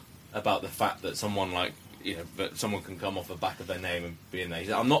bitter about the fact that someone like that someone can come off the back of their name and be in there. He's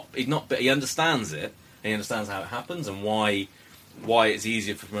not, but he understands it. And he understands how it happens and why it's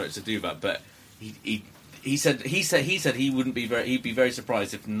easier for promoters to do that, but he he said he wouldn't be he'd be very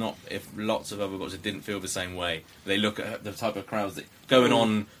surprised if lots of other boxers didn't feel the same way. They look at the type of crowds that going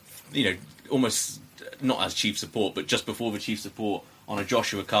on, almost not as chief support, but just before the chief support on a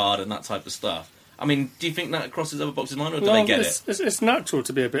Joshua card and that type of stuff. I mean, do you think that crosses other boxers' mind, or do they get it? It's natural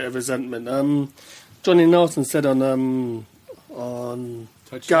to be a bit of resentment. Johnny Nelson said on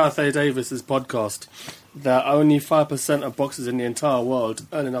Gareth A. Davis's podcast that only 5% of boxers in the entire world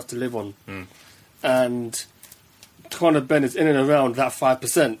earn enough to live on. And Conor Benn is in and around that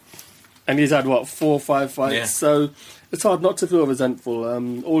 5%. And he's had, 4 or 5 fights? Yeah. So it's hard not to feel resentful.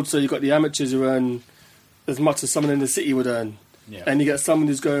 Also, you've got the amateurs who earn as much as someone in the city would earn. Yeah. And you get someone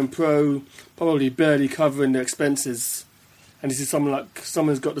who's going pro, probably barely covering their expenses. And you see someone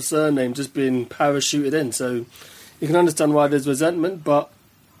who's got the surname just being parachuted in. So you can understand why there's resentment, but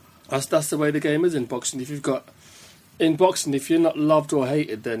that's the way the game is in boxing. If you're not loved or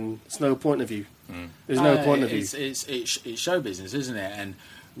hated, then there's no point of you. There's no point of you. It's show business, isn't it? And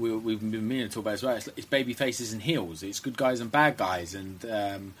we've been meaning to talk about it as well. It's baby faces and heels. It's good guys and bad guys.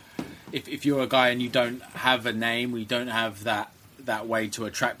 And if you're a guy and you don't have a name, you don't have that way to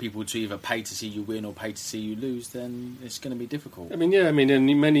attract people to either pay to see you win or pay to see you lose, then it's going to be difficult. I mean,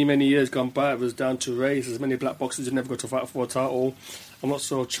 in many years gone by, it was down to race. There's many black boxers who never got to fight for a title. I'm not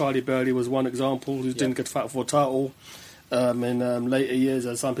sure Charlie Burley was one example who didn't get to fight for a title. In later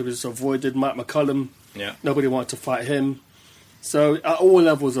years, some people just avoided Mike McCullum. Yeah. Nobody wanted to fight him. So at all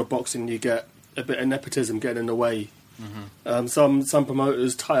levels of boxing, you get a bit of nepotism getting in the way. Some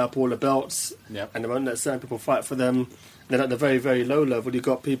promoters tie up all the belts, and they won't let certain people fight for them. Then at the very, very low level, you've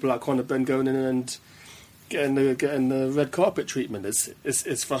got people like Conor Benn going in and getting the red carpet treatment.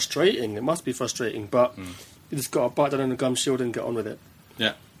 It's frustrating. It must be frustrating, but you just got to bite down on the gum shield and get on with it.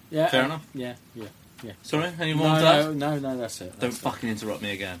 Yeah, fair enough. Yeah. Sorry, any more to add? No, that's it. Don't fucking interrupt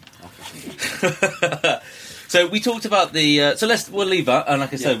me again. So we talked about the. We'll leave that, and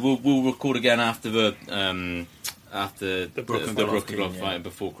like I said, we'll record again after the Brook and Glove fight and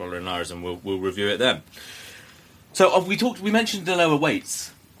before Crawler and Lars, and we'll review it then. So we mentioned the lower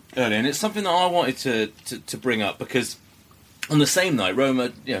weights earlier, and it's something that I wanted to bring up because on the same night,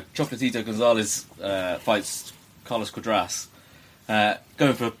 Chocolatito Gonzalez fights Carlos Quadras,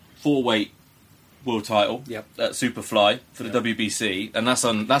 going for a 4-weight world title at Superfly for the WBC, and that's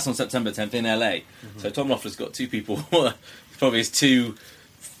on September 10th in LA. So Tom Loeffler's got two people, probably his two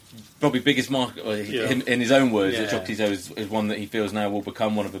biggest market in his own words. That Chocolatito is one that he feels now will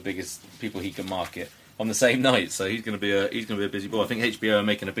become one of the biggest people he can market on the same night. So he's going to be a busy boy. I think HBO are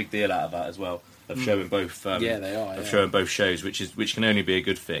making a big deal out of that as well, of showing both. They are. Showing both shows, which can only be a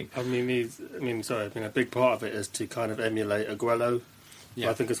good thing. I mean, a big part of it is to kind of emulate Aguero.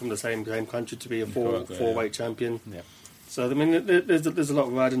 I think it's from the same country to be a four-weight champion. Yeah. So I mean, there's a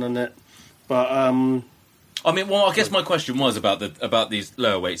lot riding on it, but I guess my question was about these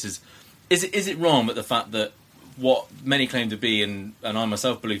lower weights is it wrong that the fact that what many claim to be and I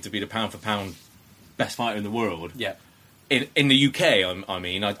myself believe to be the pound for pound best fighter in the world. Yeah. In the UK,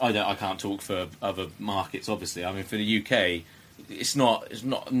 I can't talk for other markets. Obviously, I mean for the UK, it's not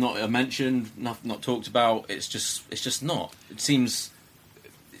mentioned, not talked about. It's just not. It seems.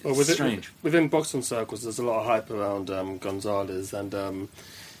 Well, within boxing circles, there's a lot of hype around Gonzalez, and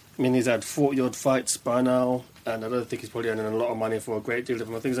he's had 40-odd fights by now, and I don't think he's probably earning a lot of money for a great deal of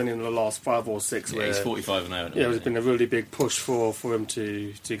them. I think it's only in the last 5 or 6 where he's 45 now. There's been a really big push for him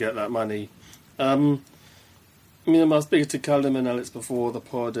to get that money. I was speaking to Callum and Alex before the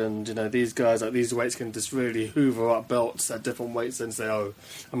pod, and these guys at these weights can just really hoover up belts at different weights and say, "Oh,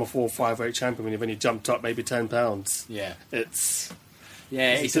 I'm a 4 or 5 weight champion." When you've only jumped up maybe 10 pounds. Yeah,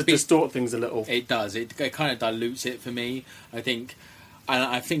 it just distort things a little. It does. It kind of dilutes it for me, I think. And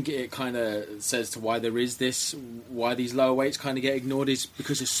I think it kind of says to why these lower weights kind of get ignored is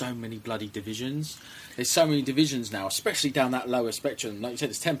because there's so many bloody divisions. There's so many divisions now, especially down that lower spectrum. Like you said,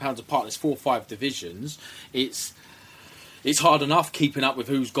 it's £10 apart. There's 4 or 5 divisions. It's hard enough keeping up with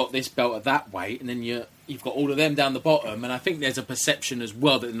who's got this belt at that weight, and then you've got all of them down the bottom. And I think there's a perception as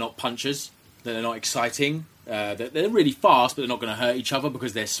well that they're not punchers, that they're not exciting. They're really fast, but they're not going to hurt each other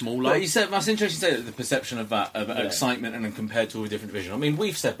because they're smaller. But you said that's interesting to say that the perception of that excitement and then compared to a different division. I mean,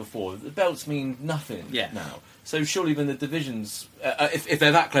 we've said before the belts mean nothing now. So surely, when the divisions, if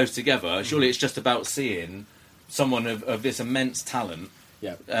they're that close together, surely it's just about seeing someone of this immense talent.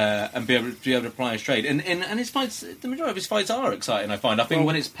 And be able to apply his trade, and his fights. The majority of his fights are exciting. I think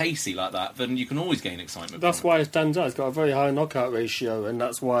when it's pacey like that, then you can always gain excitement. That's why it stands out. It's got a very high knockout ratio, and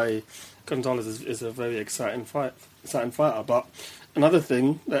that's why Gonzalez is a very exciting fighter. But another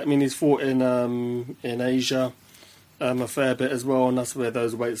thing, he's fought in Asia, a fair bit as well, and that's where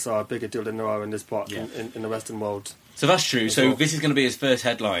those weights are a bigger deal than there are in this part Yeah. in the Western world. So that's true. As So well. this is going to be his first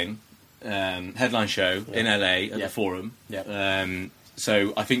headline show in LA at the Forum. Yeah.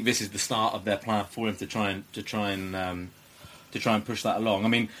 So I think this is the start of their plan for him to try and push that along. I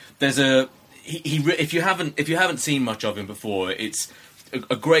mean, there's if you haven't seen much of him before, it's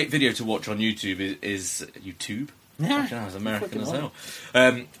a great video to watch on YouTube. Is YouTube? Yeah. I was American as hell.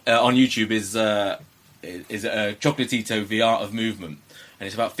 On YouTube is Chocolatito, The Art of Movement, and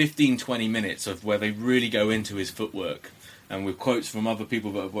it's about 15-20 minutes of where they really go into his footwork, and with quotes from other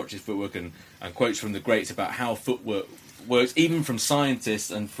people that have watched his footwork, and quotes from the greats about how footwork works, even from scientists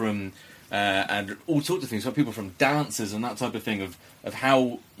and from and all sorts of things, so people from dancers and that type of thing, of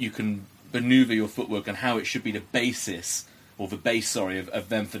how you can manoeuvre your footwork and how it should be the basis, or the base, of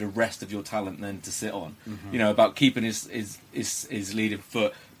them for the rest of your talent then to sit on. Mm-hmm. You know, about keeping his leading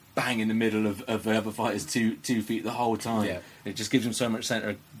foot bang in the middle of the other fighter's 2 feet the whole time. Yeah. It just gives him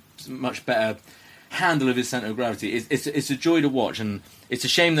much better handle of his centre of gravity. It's a joy to watch, and it's a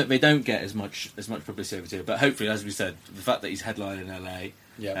shame that they don't get as much publicity over here. But hopefully, as we said, the fact that he's headlining in LA,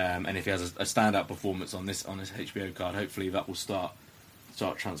 and if he has a standout performance on this HBO card, hopefully that will start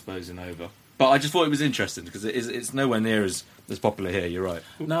transposing over. But I just thought it was interesting because it's nowhere near as popular here. You're right.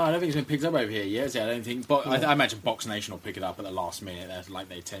 No, I don't think it's been picked up over here yet. Is it? I don't think. But I imagine Box Nation will pick it up at the last minute, like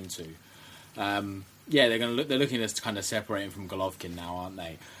they tend to. They're looking to kind of separate him from Golovkin now, aren't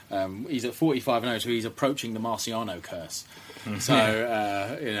they? He's at 45-0, so he's approaching the Marciano curse.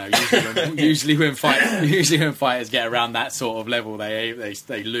 So usually when fighters get around that sort of level, they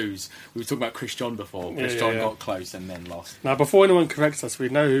lose. We were talking about Chris John before. Chris John got close and then lost. Now, before anyone corrects us, we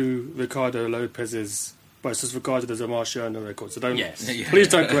know who Ricardo Lopez is, but it's just regarded as a Marciano record. So please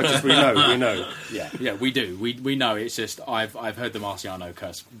don't correct us. We know. Yeah, we do. We know. It's just I've heard the Marciano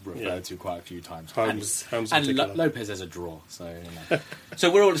curse referred to quite a few times. Holmes and Lopez has a draw. So So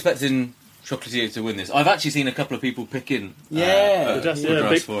we're all expecting Chocolatito to win this. I've actually seen a couple of people picking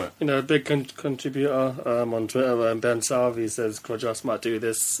Quadras for it. A big contributor on Twitter, Ben Salvi, says Quadras might do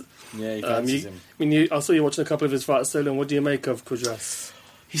this. Yeah, he fancies him. I mean, I saw you watching a couple of his fights, Sterling. What do you make of Quadras?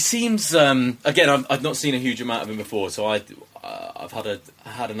 He seems again. I've not seen a huge amount of him before, so I've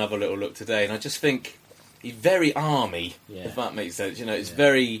had another little look today, and I just think he's very army. Yeah. If that makes sense, it's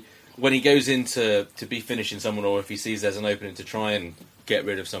very when he goes into to be finishing someone, or if he sees there's an opening to try and get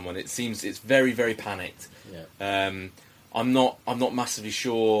rid of someone, it seems it's very, very panicked. Yeah. I'm not massively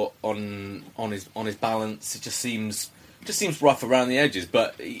sure on his balance. It just seems rough around the edges,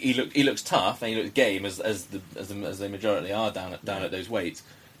 but he looks tough and he looks game as the majority are down at those weights.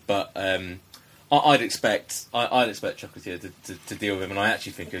 But I'd expect Chocolatito to deal with him, and I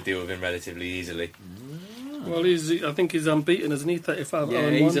actually think he'll deal with him relatively easily. Well, I think he's unbeaten, isn't he? 35. Yeah,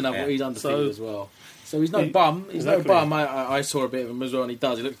 he's undefeated as well. So he's no bum. He's no bum. I saw a bit of him as well, and he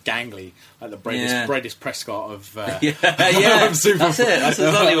does. He looks gangly, like the Bradis Prescott of Super. That's it. That's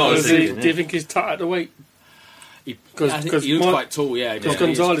exactly what I was thinking. Do you think he's tight at the weight? Because he looks quite tall. Yeah, because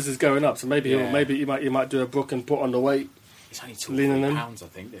Gonzalez is going up, so maybe you might do a Brook and put on the weight. It's only 2 pounds, I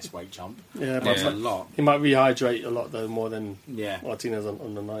think, this weight jump. Yeah, but that's a lot. He might rehydrate a lot though, more than Martinez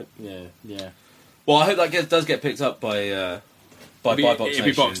on the night. Yeah. Well, I hope that does get picked up by Box Nation,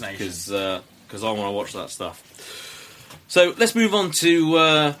 because I want to watch that stuff. So let's move on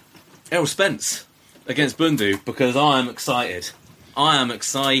to Errol Spence against Bundu, because I am excited. I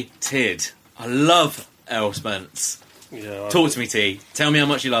love Errol Spence. Yeah, Talk to me, T. Tell me how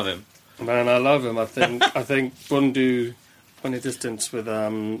much you love him. Man, I love him. I think Bundu on the distance with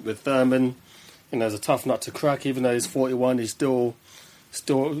Thurman, is a tough nut to crack. Even though he's 41, he's still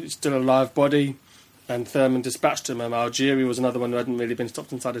a live body. And Thurman dispatched him. Algieri was another one who hadn't really been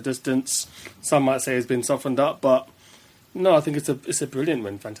stopped inside the distance. Some might say he's been softened up, but no, I think it's a brilliant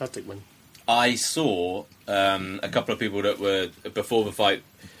win, fantastic win. I saw a couple of people that were before the fight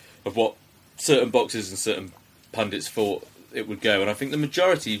of what certain boxers and certain pundits thought it would go, and I think the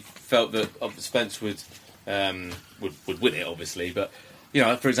majority felt that Spence would win it, obviously. But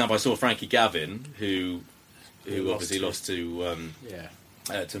for example, I saw Frankie Gavin, who obviously lost to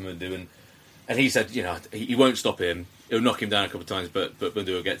Mundu, and he said, he won't stop him. He'll knock him down a couple of times, but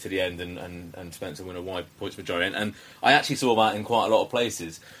Bundu will get to the end and Spencer win a wide points majority. And I actually saw that in quite a lot of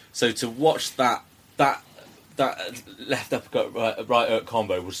places. So to watch that left uppercut right hook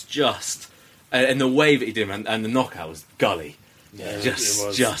combo was just, and the way that he did him, and the knockout was gully. Yeah, just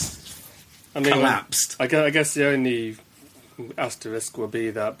I mean, collapsed. I guess the only asterisk will be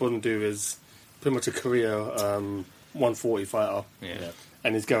that Bundu is pretty much a career 140 fighter. Yeah.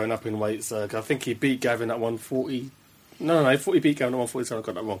 And he's going up in weight, so I think he beat Gavin at 140 No, I thought he beat Gavin at 147. I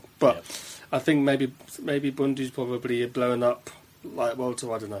got that wrong. But I think maybe Bundy's probably blowing up like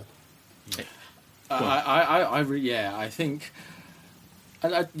welter. I don't know. I think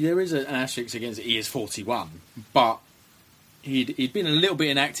there is an asterisk against it. He is 41, but he'd been a little bit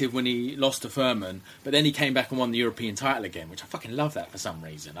inactive when he lost to Furman, but then he came back and won the European title again, which I fucking love that for some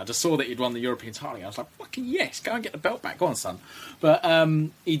reason. I just saw that he'd won the European title again. I was like, fucking yes, go and get the belt back. Go on, son. But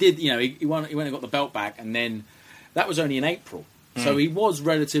he did, he won. He went and got the belt back, and then that was only in April. So he was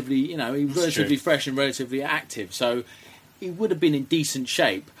relatively, fresh and relatively active. So he would have been in decent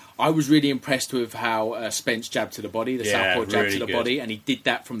shape. I was really impressed with how Spence jabbed to the body, the southpaw jab really to the good. body, and he did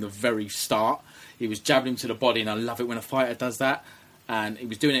that from the very start. He was jabbing him to the body, and I love it when a fighter does that. And he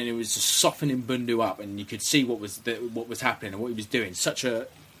was doing it, and it was just softening Bundu up, and you could see what was happening and what he was doing. Such a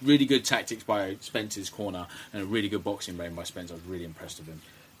really good tactics by Spence's corner, and a really good boxing brain by Spence. I was really impressed with him.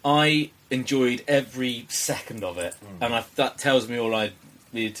 I enjoyed every second of it, and that tells me all I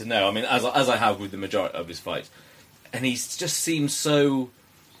needed to know. I mean, as I have with the majority of his fights, and he just seems so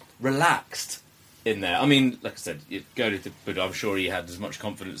relaxed in there. I mean, like I said, but I'm sure he had as much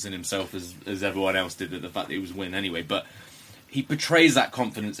confidence in himself as everyone else did at the fact that he was winning anyway. But he portrays that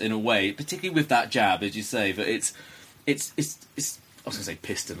confidence in a way, particularly with that jab, as you say. But it's I was going to say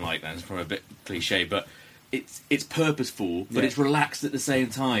piston-like. That's probably a bit cliche, but it's purposeful, but it's relaxed at the same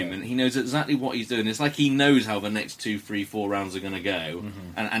time, and he knows exactly what he's doing. It's like he knows how the next 2, 3, 4 rounds are going to go,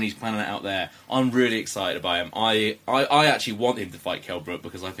 and he's planning it out there. I'm really excited by him. I actually want him to fight Kell Brook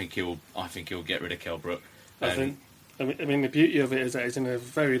because I think he'll get rid of Kell Brook. I mean, the beauty of it is that it's in a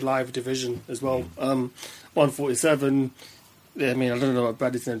very live division as well. 147. I mean, I don't know what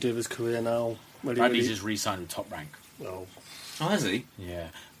Brady's going to do with his career now. Brady's just re-signed with Top Rank. Well, has he? Yeah,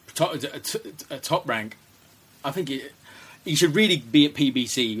 Top Rank. I think he should really be at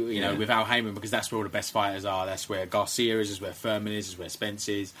PBC, with Al Heyman, because that's where all the best fighters are. That's where Garcia is where Furman is where Spence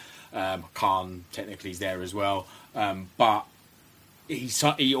is. Khan technically is there as well, but he's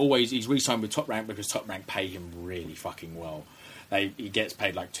re-signed with Top Rank because Top Rank pay him really fucking well. He gets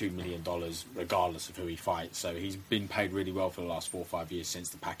paid like $2 million regardless of who he fights. So he's been paid really well for the last 4 or 5 years since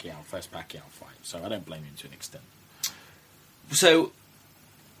the first Pacquiao fight. So I don't blame him to an extent. So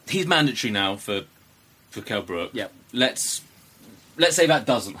he's mandatory now for Kell Brook. Yep. Let's say that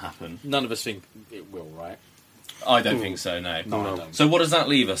doesn't happen. None of us think it will, right? I don't think so. No. I don't. So what does that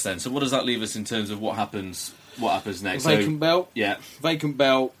leave us then? So what does that leave us in terms of what happens next? Vacant belt. Yeah. Vacant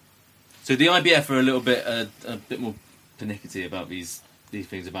belt. So the IBF are a little bit a bit more pernickety about these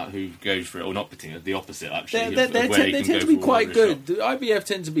things about who goes for it, or not particularly, the opposite actually. They tend to be quite good. The IBF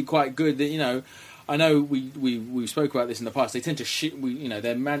tend to be quite good. I know we spoke about this in the past. They tend to shit. We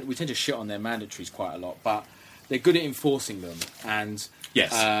tend to shit on their mandatories quite a lot, but they're good at enforcing them. And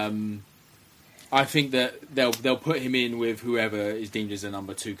yes, I think that they'll put him in with whoever is deemed as the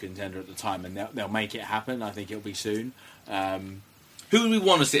number 2 contender at the time, and they'll make it happen. I think it'll be soon. Who do we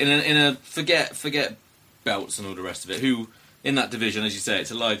want to see in a forget belts and all the rest of it? Who in that division, as you say,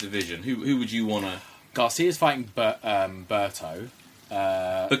 it's a live division. Who would you want to? Garcia's fighting Berto.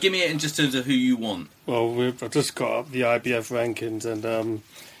 But give me it in just terms of who you want. Well, I've just got up the IBF rankings, and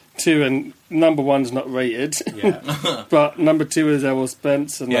 2 and number 1's not rated. Yeah. But number 2 is Errol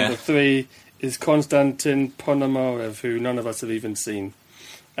Spence, and number 3 is Konstantin Ponomarev, who none of us have even seen.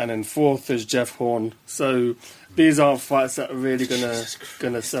 And then 4th is Jeff Horn. So these aren't fights that are really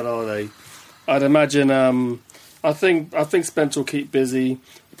gonna sell, are they? I'd imagine. I think Spence will keep busy.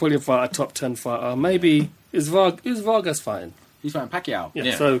 Probably fight a top 10 fighter. Maybe is Vargas fighting? He's fighting Pacquiao.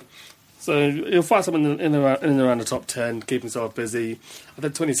 Yeah. So he'll fight someone in and around the top 10, keep himself busy. I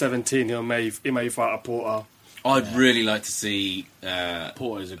think 2017 he may fight a Porter. I'd really like to see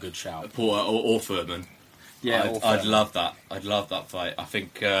Porter's a good shout. Porter or Furman. Yeah, I'd love that. I'd love that fight. I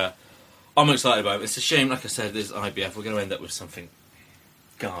think I'm excited about it. It's a shame, like I said, this IBF. We're going to end up with something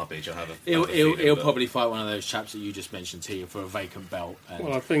garbage. He'll probably fight one of those chaps that you just mentioned to you for a vacant belt.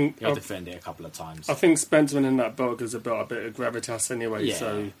 And I think he'll defend it a couple of times. I think Spence winning that belt gives a bit of gravitas anyway. Yeah.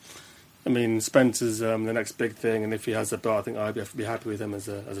 So, I mean, Spence is the next big thing, and if he has the belt, I think IBF will be happy with him as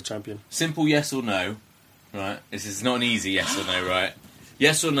a champion. Simple yes or no, right? This is not an easy yes or no, right?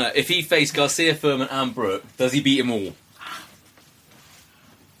 Yes or no? If he faced Garcia, Furman, and Brook, does he beat them all?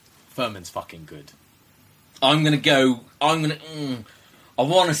 Furman's fucking good. I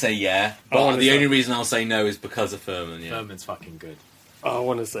want to say yeah, but the only reason I'll say no is because of Furman. Yeah. Furman's fucking good. I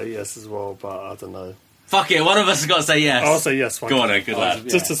want to say yes as well, but I don't know. Fuck it, one of us has got to say yes. I'll say yes. Go on, then, good lad.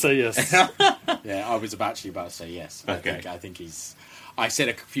 Just to say yes. Yeah, I was actually about to say yes. Okay. I think he's... I said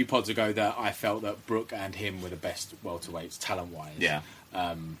a few pods ago that I felt that Brook and him were the best welterweights, talent-wise. Yeah.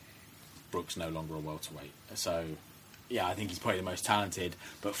 Brook's no longer a welterweight. So, yeah, I think he's probably the most talented.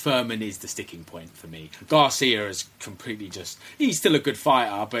 But Furman is the sticking point for me. Garcia is completely he's still a good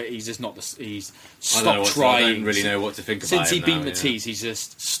fighter, but he's just not he's stopped trying. I don't really know what to think about Since he him beat now, Matisse, he's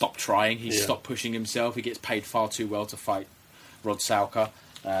just stopped trying. He's stopped pushing himself. He gets paid far too well to fight Rod Salka.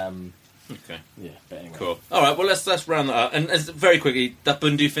 Okay. Yeah, but anyway. Cool. All right, well, let's round that up. And very quickly, that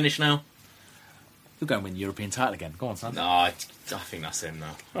Bundu finish now? You'll go and win the European title again. Go on, son. No, I think that's him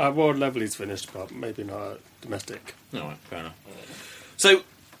now. World level he's finished, but maybe not domestic. All right, fair enough. So,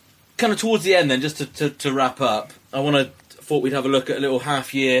 kind of towards the end then, just to wrap up, thought we'd have a look at a little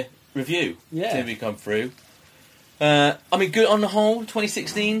half-year review. Yeah. See if we come through. I mean, good on the whole,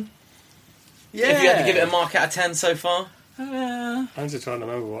 2016? Yeah. If you had to give it a mark out of 10 so far? I'm just trying to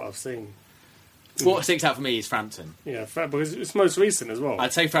remember what I've seen. What sticks out for me is Frampton. Yeah, because it's most recent as well.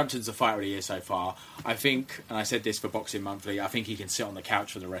 I'd say Frampton's the fighter of the year so far. I think, and I said this for Boxing Monthly, I think he can sit on the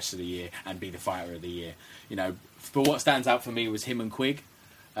couch for the rest of the year and be the fighter of the year. You know, but what stands out for me was him and Quigg,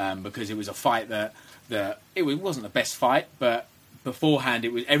 because it was a fight that it wasn't the best fight, but beforehand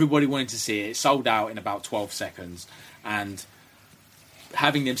it was everybody wanted to see it. It sold out in about 12 seconds, and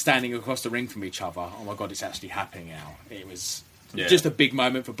having them standing across the ring from each other, oh my God, it's actually happening now. It was just a big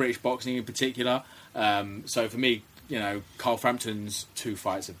moment for British boxing in particular. So for me, you know, Carl Frampton's 2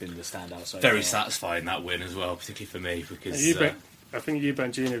 fights have been the standout. So Very satisfying, that win as well, particularly for me, because... I think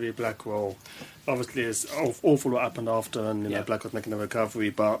Eubank Jr. v Blackwell, obviously it's awful what happened after, and Blackwell's making a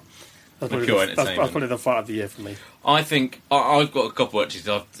recovery, but that's probably the fight of the year for me. I think I've got a couple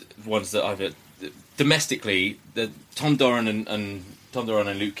actually, ones that I've... Domestically, Tom Doran and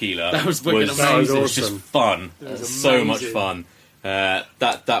Luke Keeler that was amazing. Was just fun. It was so much fun.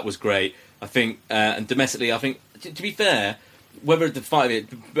 That was great. I think, and domestically, I think, to be fair, whether the fight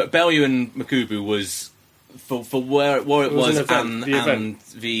of it, Bellew and Makubu was for where it was and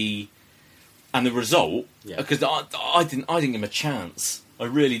the result, because I didn't give him a chance. I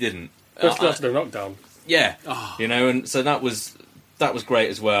really didn't. Especially after the knockdown. Yeah, you know, and so that was great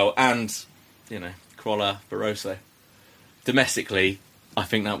as well. And you know, Crawler, Barroso. Domestically, I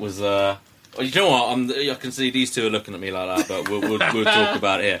think that was. You know what? I can see these two are looking at me like that, but we'll talk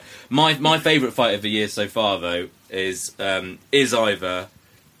about it here. My favourite fight of the year so far, though, is either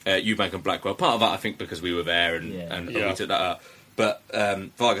Eubank and Blackwell. Part of that, I think, because we were there and we took that up. But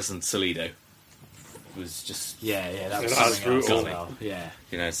Vargas and Salido was just that was brutal. Yeah,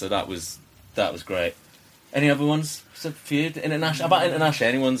 you know, so that was great. Any other ones for you? International? About international?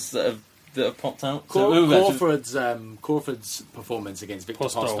 Any ones that have popped out? Crawford's performance against Victor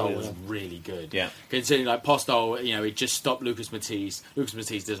Postol was really good. Yeah. Considering like Postol, you know, he just stopped Lucas Matisse. Lucas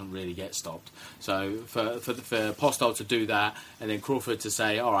Matisse doesn't really get stopped. So for Postol to do that, and then Crawford to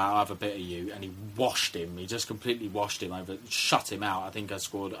say, "All right, I'll have a bit of you," and he washed him. He just completely washed him over, shut him out. I think I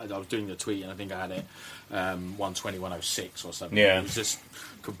scored. I was doing the tweet, and I think I had it 120-106 or something. Yeah. It was just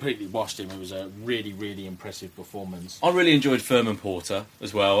completely washed him. It was a really, really impressive performance. I really enjoyed Furman Porter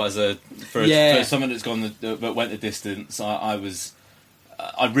as well for someone that's that went the distance. I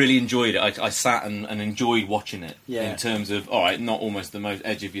really enjoyed it. I sat and enjoyed watching it in terms of not almost the most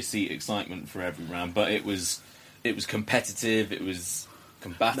edge of your seat excitement for every round, but it was competitive. It was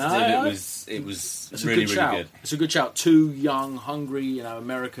combative. It was really good. It's a good shout. 2 young, hungry, you know,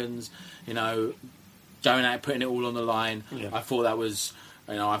 Americans, you know, going out putting it all on the line. Yeah. I thought that was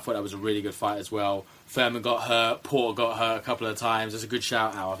a really good fight as well. Furman got hurt, Porter got hurt a couple of times. It's a good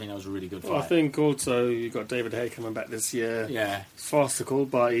shout out. I think that was a really good fight. I think also you got David Hay coming back this year. Yeah, it's farcical,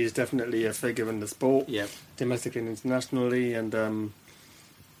 but he's definitely a figure in the sport. Yeah, domestically and internationally, and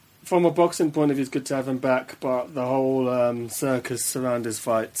from a boxing point of view, it's good to have him back. But the whole circus around his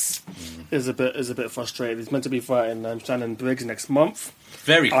fights is a bit frustrating. He's meant to be fighting Shannon Briggs next month.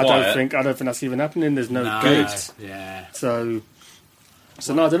 Very quiet. I don't think that's even happening. There's no gate. Yeah. So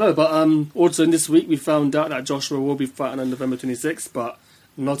no, I don't know. But also in this week we found out that Joshua will be fighting on November 26th, but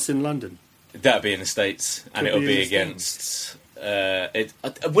not in London. That'll be in the States, and it'll be against.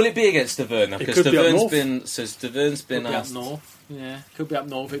 Will it be against Stavern? Because Stavern's been asked. Up north. Yeah, could be up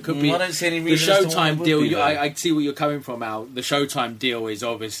north. It could be. I don't see any reason. The Showtime deal. I see where you're coming from, Al. The Showtime deal is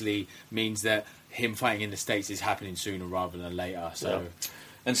obviously means that him fighting in the States is happening sooner rather than later. So,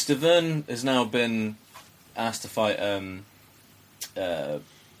 and Stavern has now been asked to fight.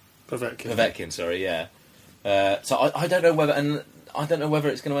 Povetkin, sorry, yeah. So I don't know whether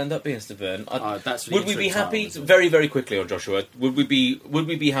it's going to end up being Stavern. Would we be happy? Very, very quickly on Joshua. Would we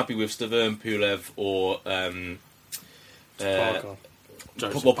be happy with Stavern, Pulev, or Parker?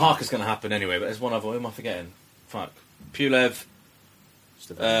 Well, Parker's going to happen anyway. But there's one other. Who am I forgetting? Fuck. Pulev,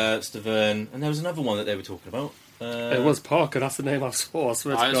 Stavern, and there was another one that they were talking about. It was Parker. That's the name I saw. I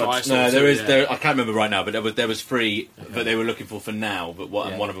swear to God. No, there is. There, I can't remember right now, but there was 3 that they were looking for now. But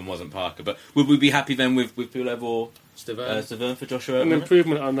one of them wasn't Parker. But would we be happy then with Pulev or Stavern for Joshua? An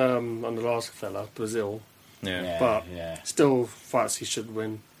improvement on the last fella, Brazil. Yeah. But still fights he should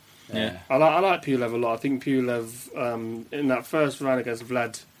win. Yeah. I like Pulev a lot. I think Pulev in that first round against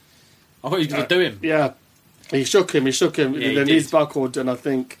Vlad. I thought he was going to do him. Yeah, he shook him. Yeah, then he's buckled, and I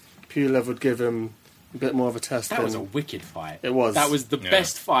think Pulev would give him a bit more of a test. That was a wicked fight. It was. That was the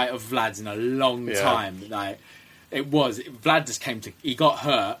best fight of Vlad's in a long time. Like, it was. Vlad just came to... He got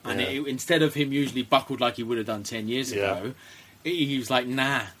hurt, and instead of him usually buckled like he would have done 10 years ago, he was like,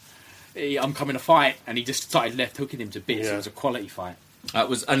 nah, I'm coming to fight, and he just started left hooking him to bits. It was a quality fight. That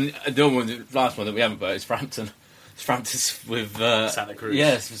was... And the last one that we haven't put is Frampton. It's Frampton with... Santa Cruz.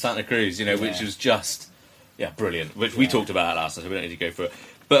 Yes, Santa Cruz, which was just... Yeah, brilliant. Which we talked about last time, so we don't need to go through it.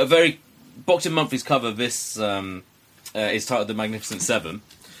 But a very... Boxing Monthly's cover, this is titled The Magnificent Seven.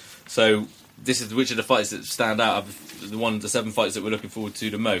 So this is which of the fights that stand out of the 7 fights that we're looking forward to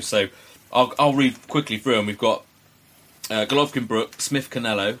the most. So I'll read quickly through them. We've got Golovkin Brook, Smith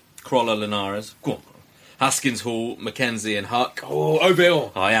Canelo, Crawler Linares, Haskins Hall, McKenzie and Huck. Oh,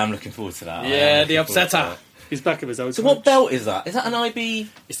 Oville. I am looking forward to that. Yeah, the upsetter. He's back of his own. So what belt is that? Is that an IB?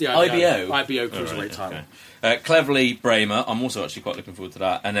 It's the IBO. IBO cruiserweight title. Okay. Cleverly Bramer. I'm also actually quite looking forward to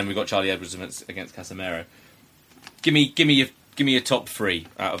that. And then we've got Charlie Edwards against Casemiro. Give me your top 3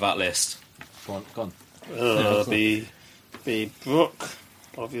 out of that list. Go on. Be Brook,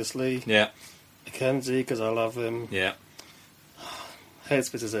 obviously. Yeah. McKenzie, because I love him. Yeah. Head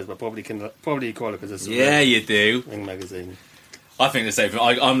splitters is, but probably Koala because it's you do. Ring magazine. I think the same.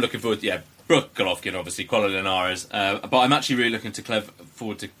 I'm looking forward to Brook Golovkin, obviously, Crawler Linares. But I'm actually really looking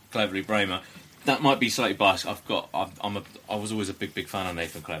forward to Cleverly Bramer. That might be slightly biased. I was always a big fan of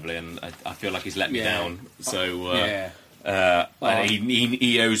Nathan Cleverly, and I feel like he's let me down. So and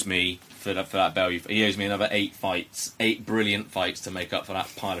he owes me for that bell. He owes me another 8 fights, 8 brilliant fights to make up for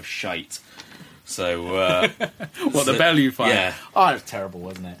that pile of shite. So the Bellew fight? Yeah. Oh, it was terrible,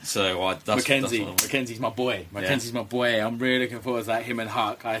 wasn't it? So Mackenzie's my boy. Mackenzie's my boy. I'm really looking forward to that. Him and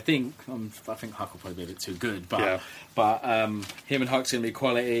Huck. I think Huck will probably be a bit too good, but him and Huck's gonna be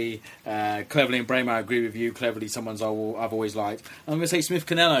quality. Cleverly and Bramer, I agree with you. Cleverly, someone's I've always liked. I'm gonna say Smith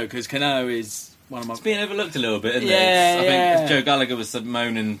Canelo because Canelo is one of my. It's being overlooked a little bit, isn't it? I think Joe Gallagher was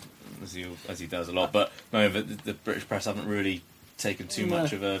moaning, as he does a lot, but moaning that the British press haven't really taken too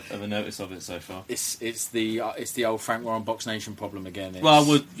much of a notice of it so far. It's the old Frank Warren Box Nation problem again.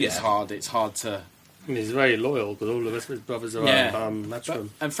 It's hard to. And he's very loyal because all of his brothers are Matchroom.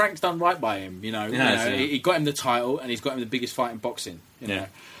 And Frank's done right by him. He got him the title and he's got him the biggest fight in boxing. You know.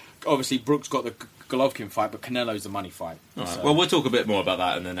 Obviously, Brooks got the Golovkin fight, but Canelo's the money fight. Right. So. Well, we'll talk a bit more about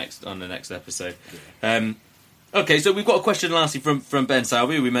that on the next episode. Yeah. Okay, so we've got a question lastly from Ben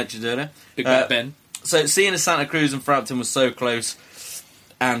Salvi, who we mentioned earlier. Big Ben. So, seeing as Santa Cruz and Frampton was so close,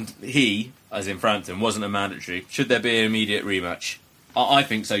 and he, as in Frampton, wasn't a mandatory, should there be an immediate rematch? I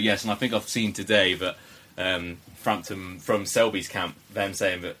think so, yes, and I think I've seen today that Frampton, from Selby's camp, them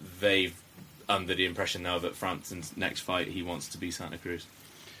saying that they've under the impression now that Frampton's next fight, he wants to be Santa Cruz.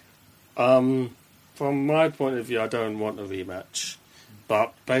 From my point of view, I don't want a rematch,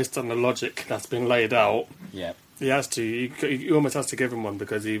 but based on the logic that's been laid out, he has to. He almost has to give him one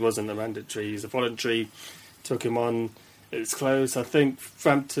because he wasn't a mandatory. He's a voluntary. Took him on. It's close. I think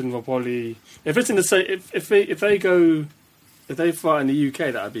Frampton will probably. If it's in the same. If they fight in the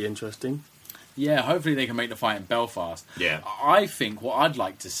UK, that'd be interesting. Yeah, hopefully they can make the fight in Belfast. Yeah, I think what I'd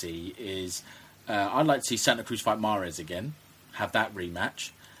like to see is I'd like to see Santa Cruz fight Mares again, have that rematch,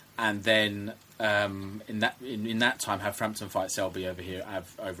 and then in that time have Frampton fight Selby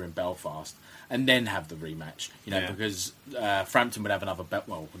over in Belfast. And then have the rematch, because Frampton would have another belt.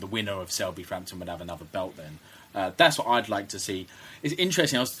 Well, the winner of Selby Frampton would have another belt then. That's what I'd like to see. It's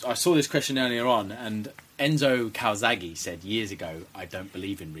interesting. I saw this question earlier on, and Enzo Calzaghe said years ago, "I don't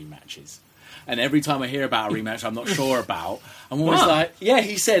believe in rematches." And every time I hear about a rematch I'm not sure about, I'm always like,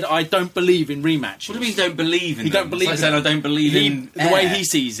 he said, I don't believe in rematches. What do you mean don't believe in them? Don't believe I don't believe in the way he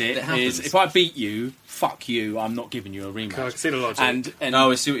sees it is, if I beat you, fuck you, I'm not giving you a rematch. I can see the logic. And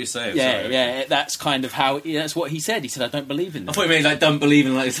I see what you're saying. Yeah, that's kind of how, that's what he said. He said, I don't believe in them. I thought you mean, don't believe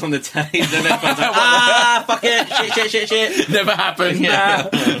in, it's on the tape. Then everyone's fuck it, shit. Never happened.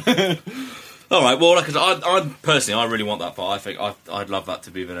 Yeah. All right, well, I personally, I really want that fight. I think I'd love that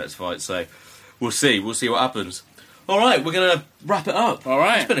to be the next fight, so we'll see what happens. All right, we're going to wrap it up. All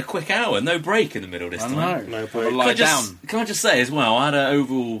right. It's been a quick hour, no break in the middle this time. I know. No break. Can I just say as well, I had an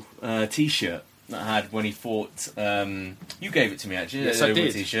Oval T-shirt that I had when he fought. You gave it to me, actually. Yes, I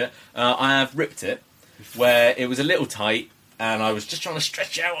did. T-shirt. I have ripped it. where it was a little tight, and I was just trying to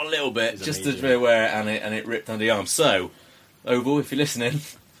stretch it out a little bit, just to wear it, and it ripped under the arm. So, Oval, if you're listening,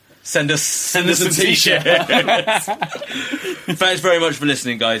 send us some t-shirts. Thanks very much for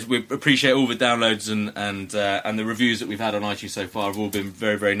listening, guys. We appreciate all the downloads and the reviews that we've had on iTunes so far. Have all been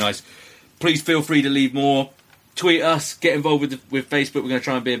very, very nice. Please feel free to leave more. Tweet us, get involved with Facebook. We're going to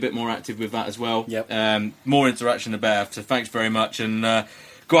try and be a bit more active with that as well. Yep. More interaction the better. So thanks very much, and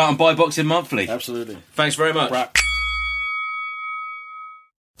go out and buy Boxing Monthly. Absolutely. Thanks very much.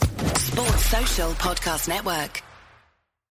 Sports Social Podcast Network.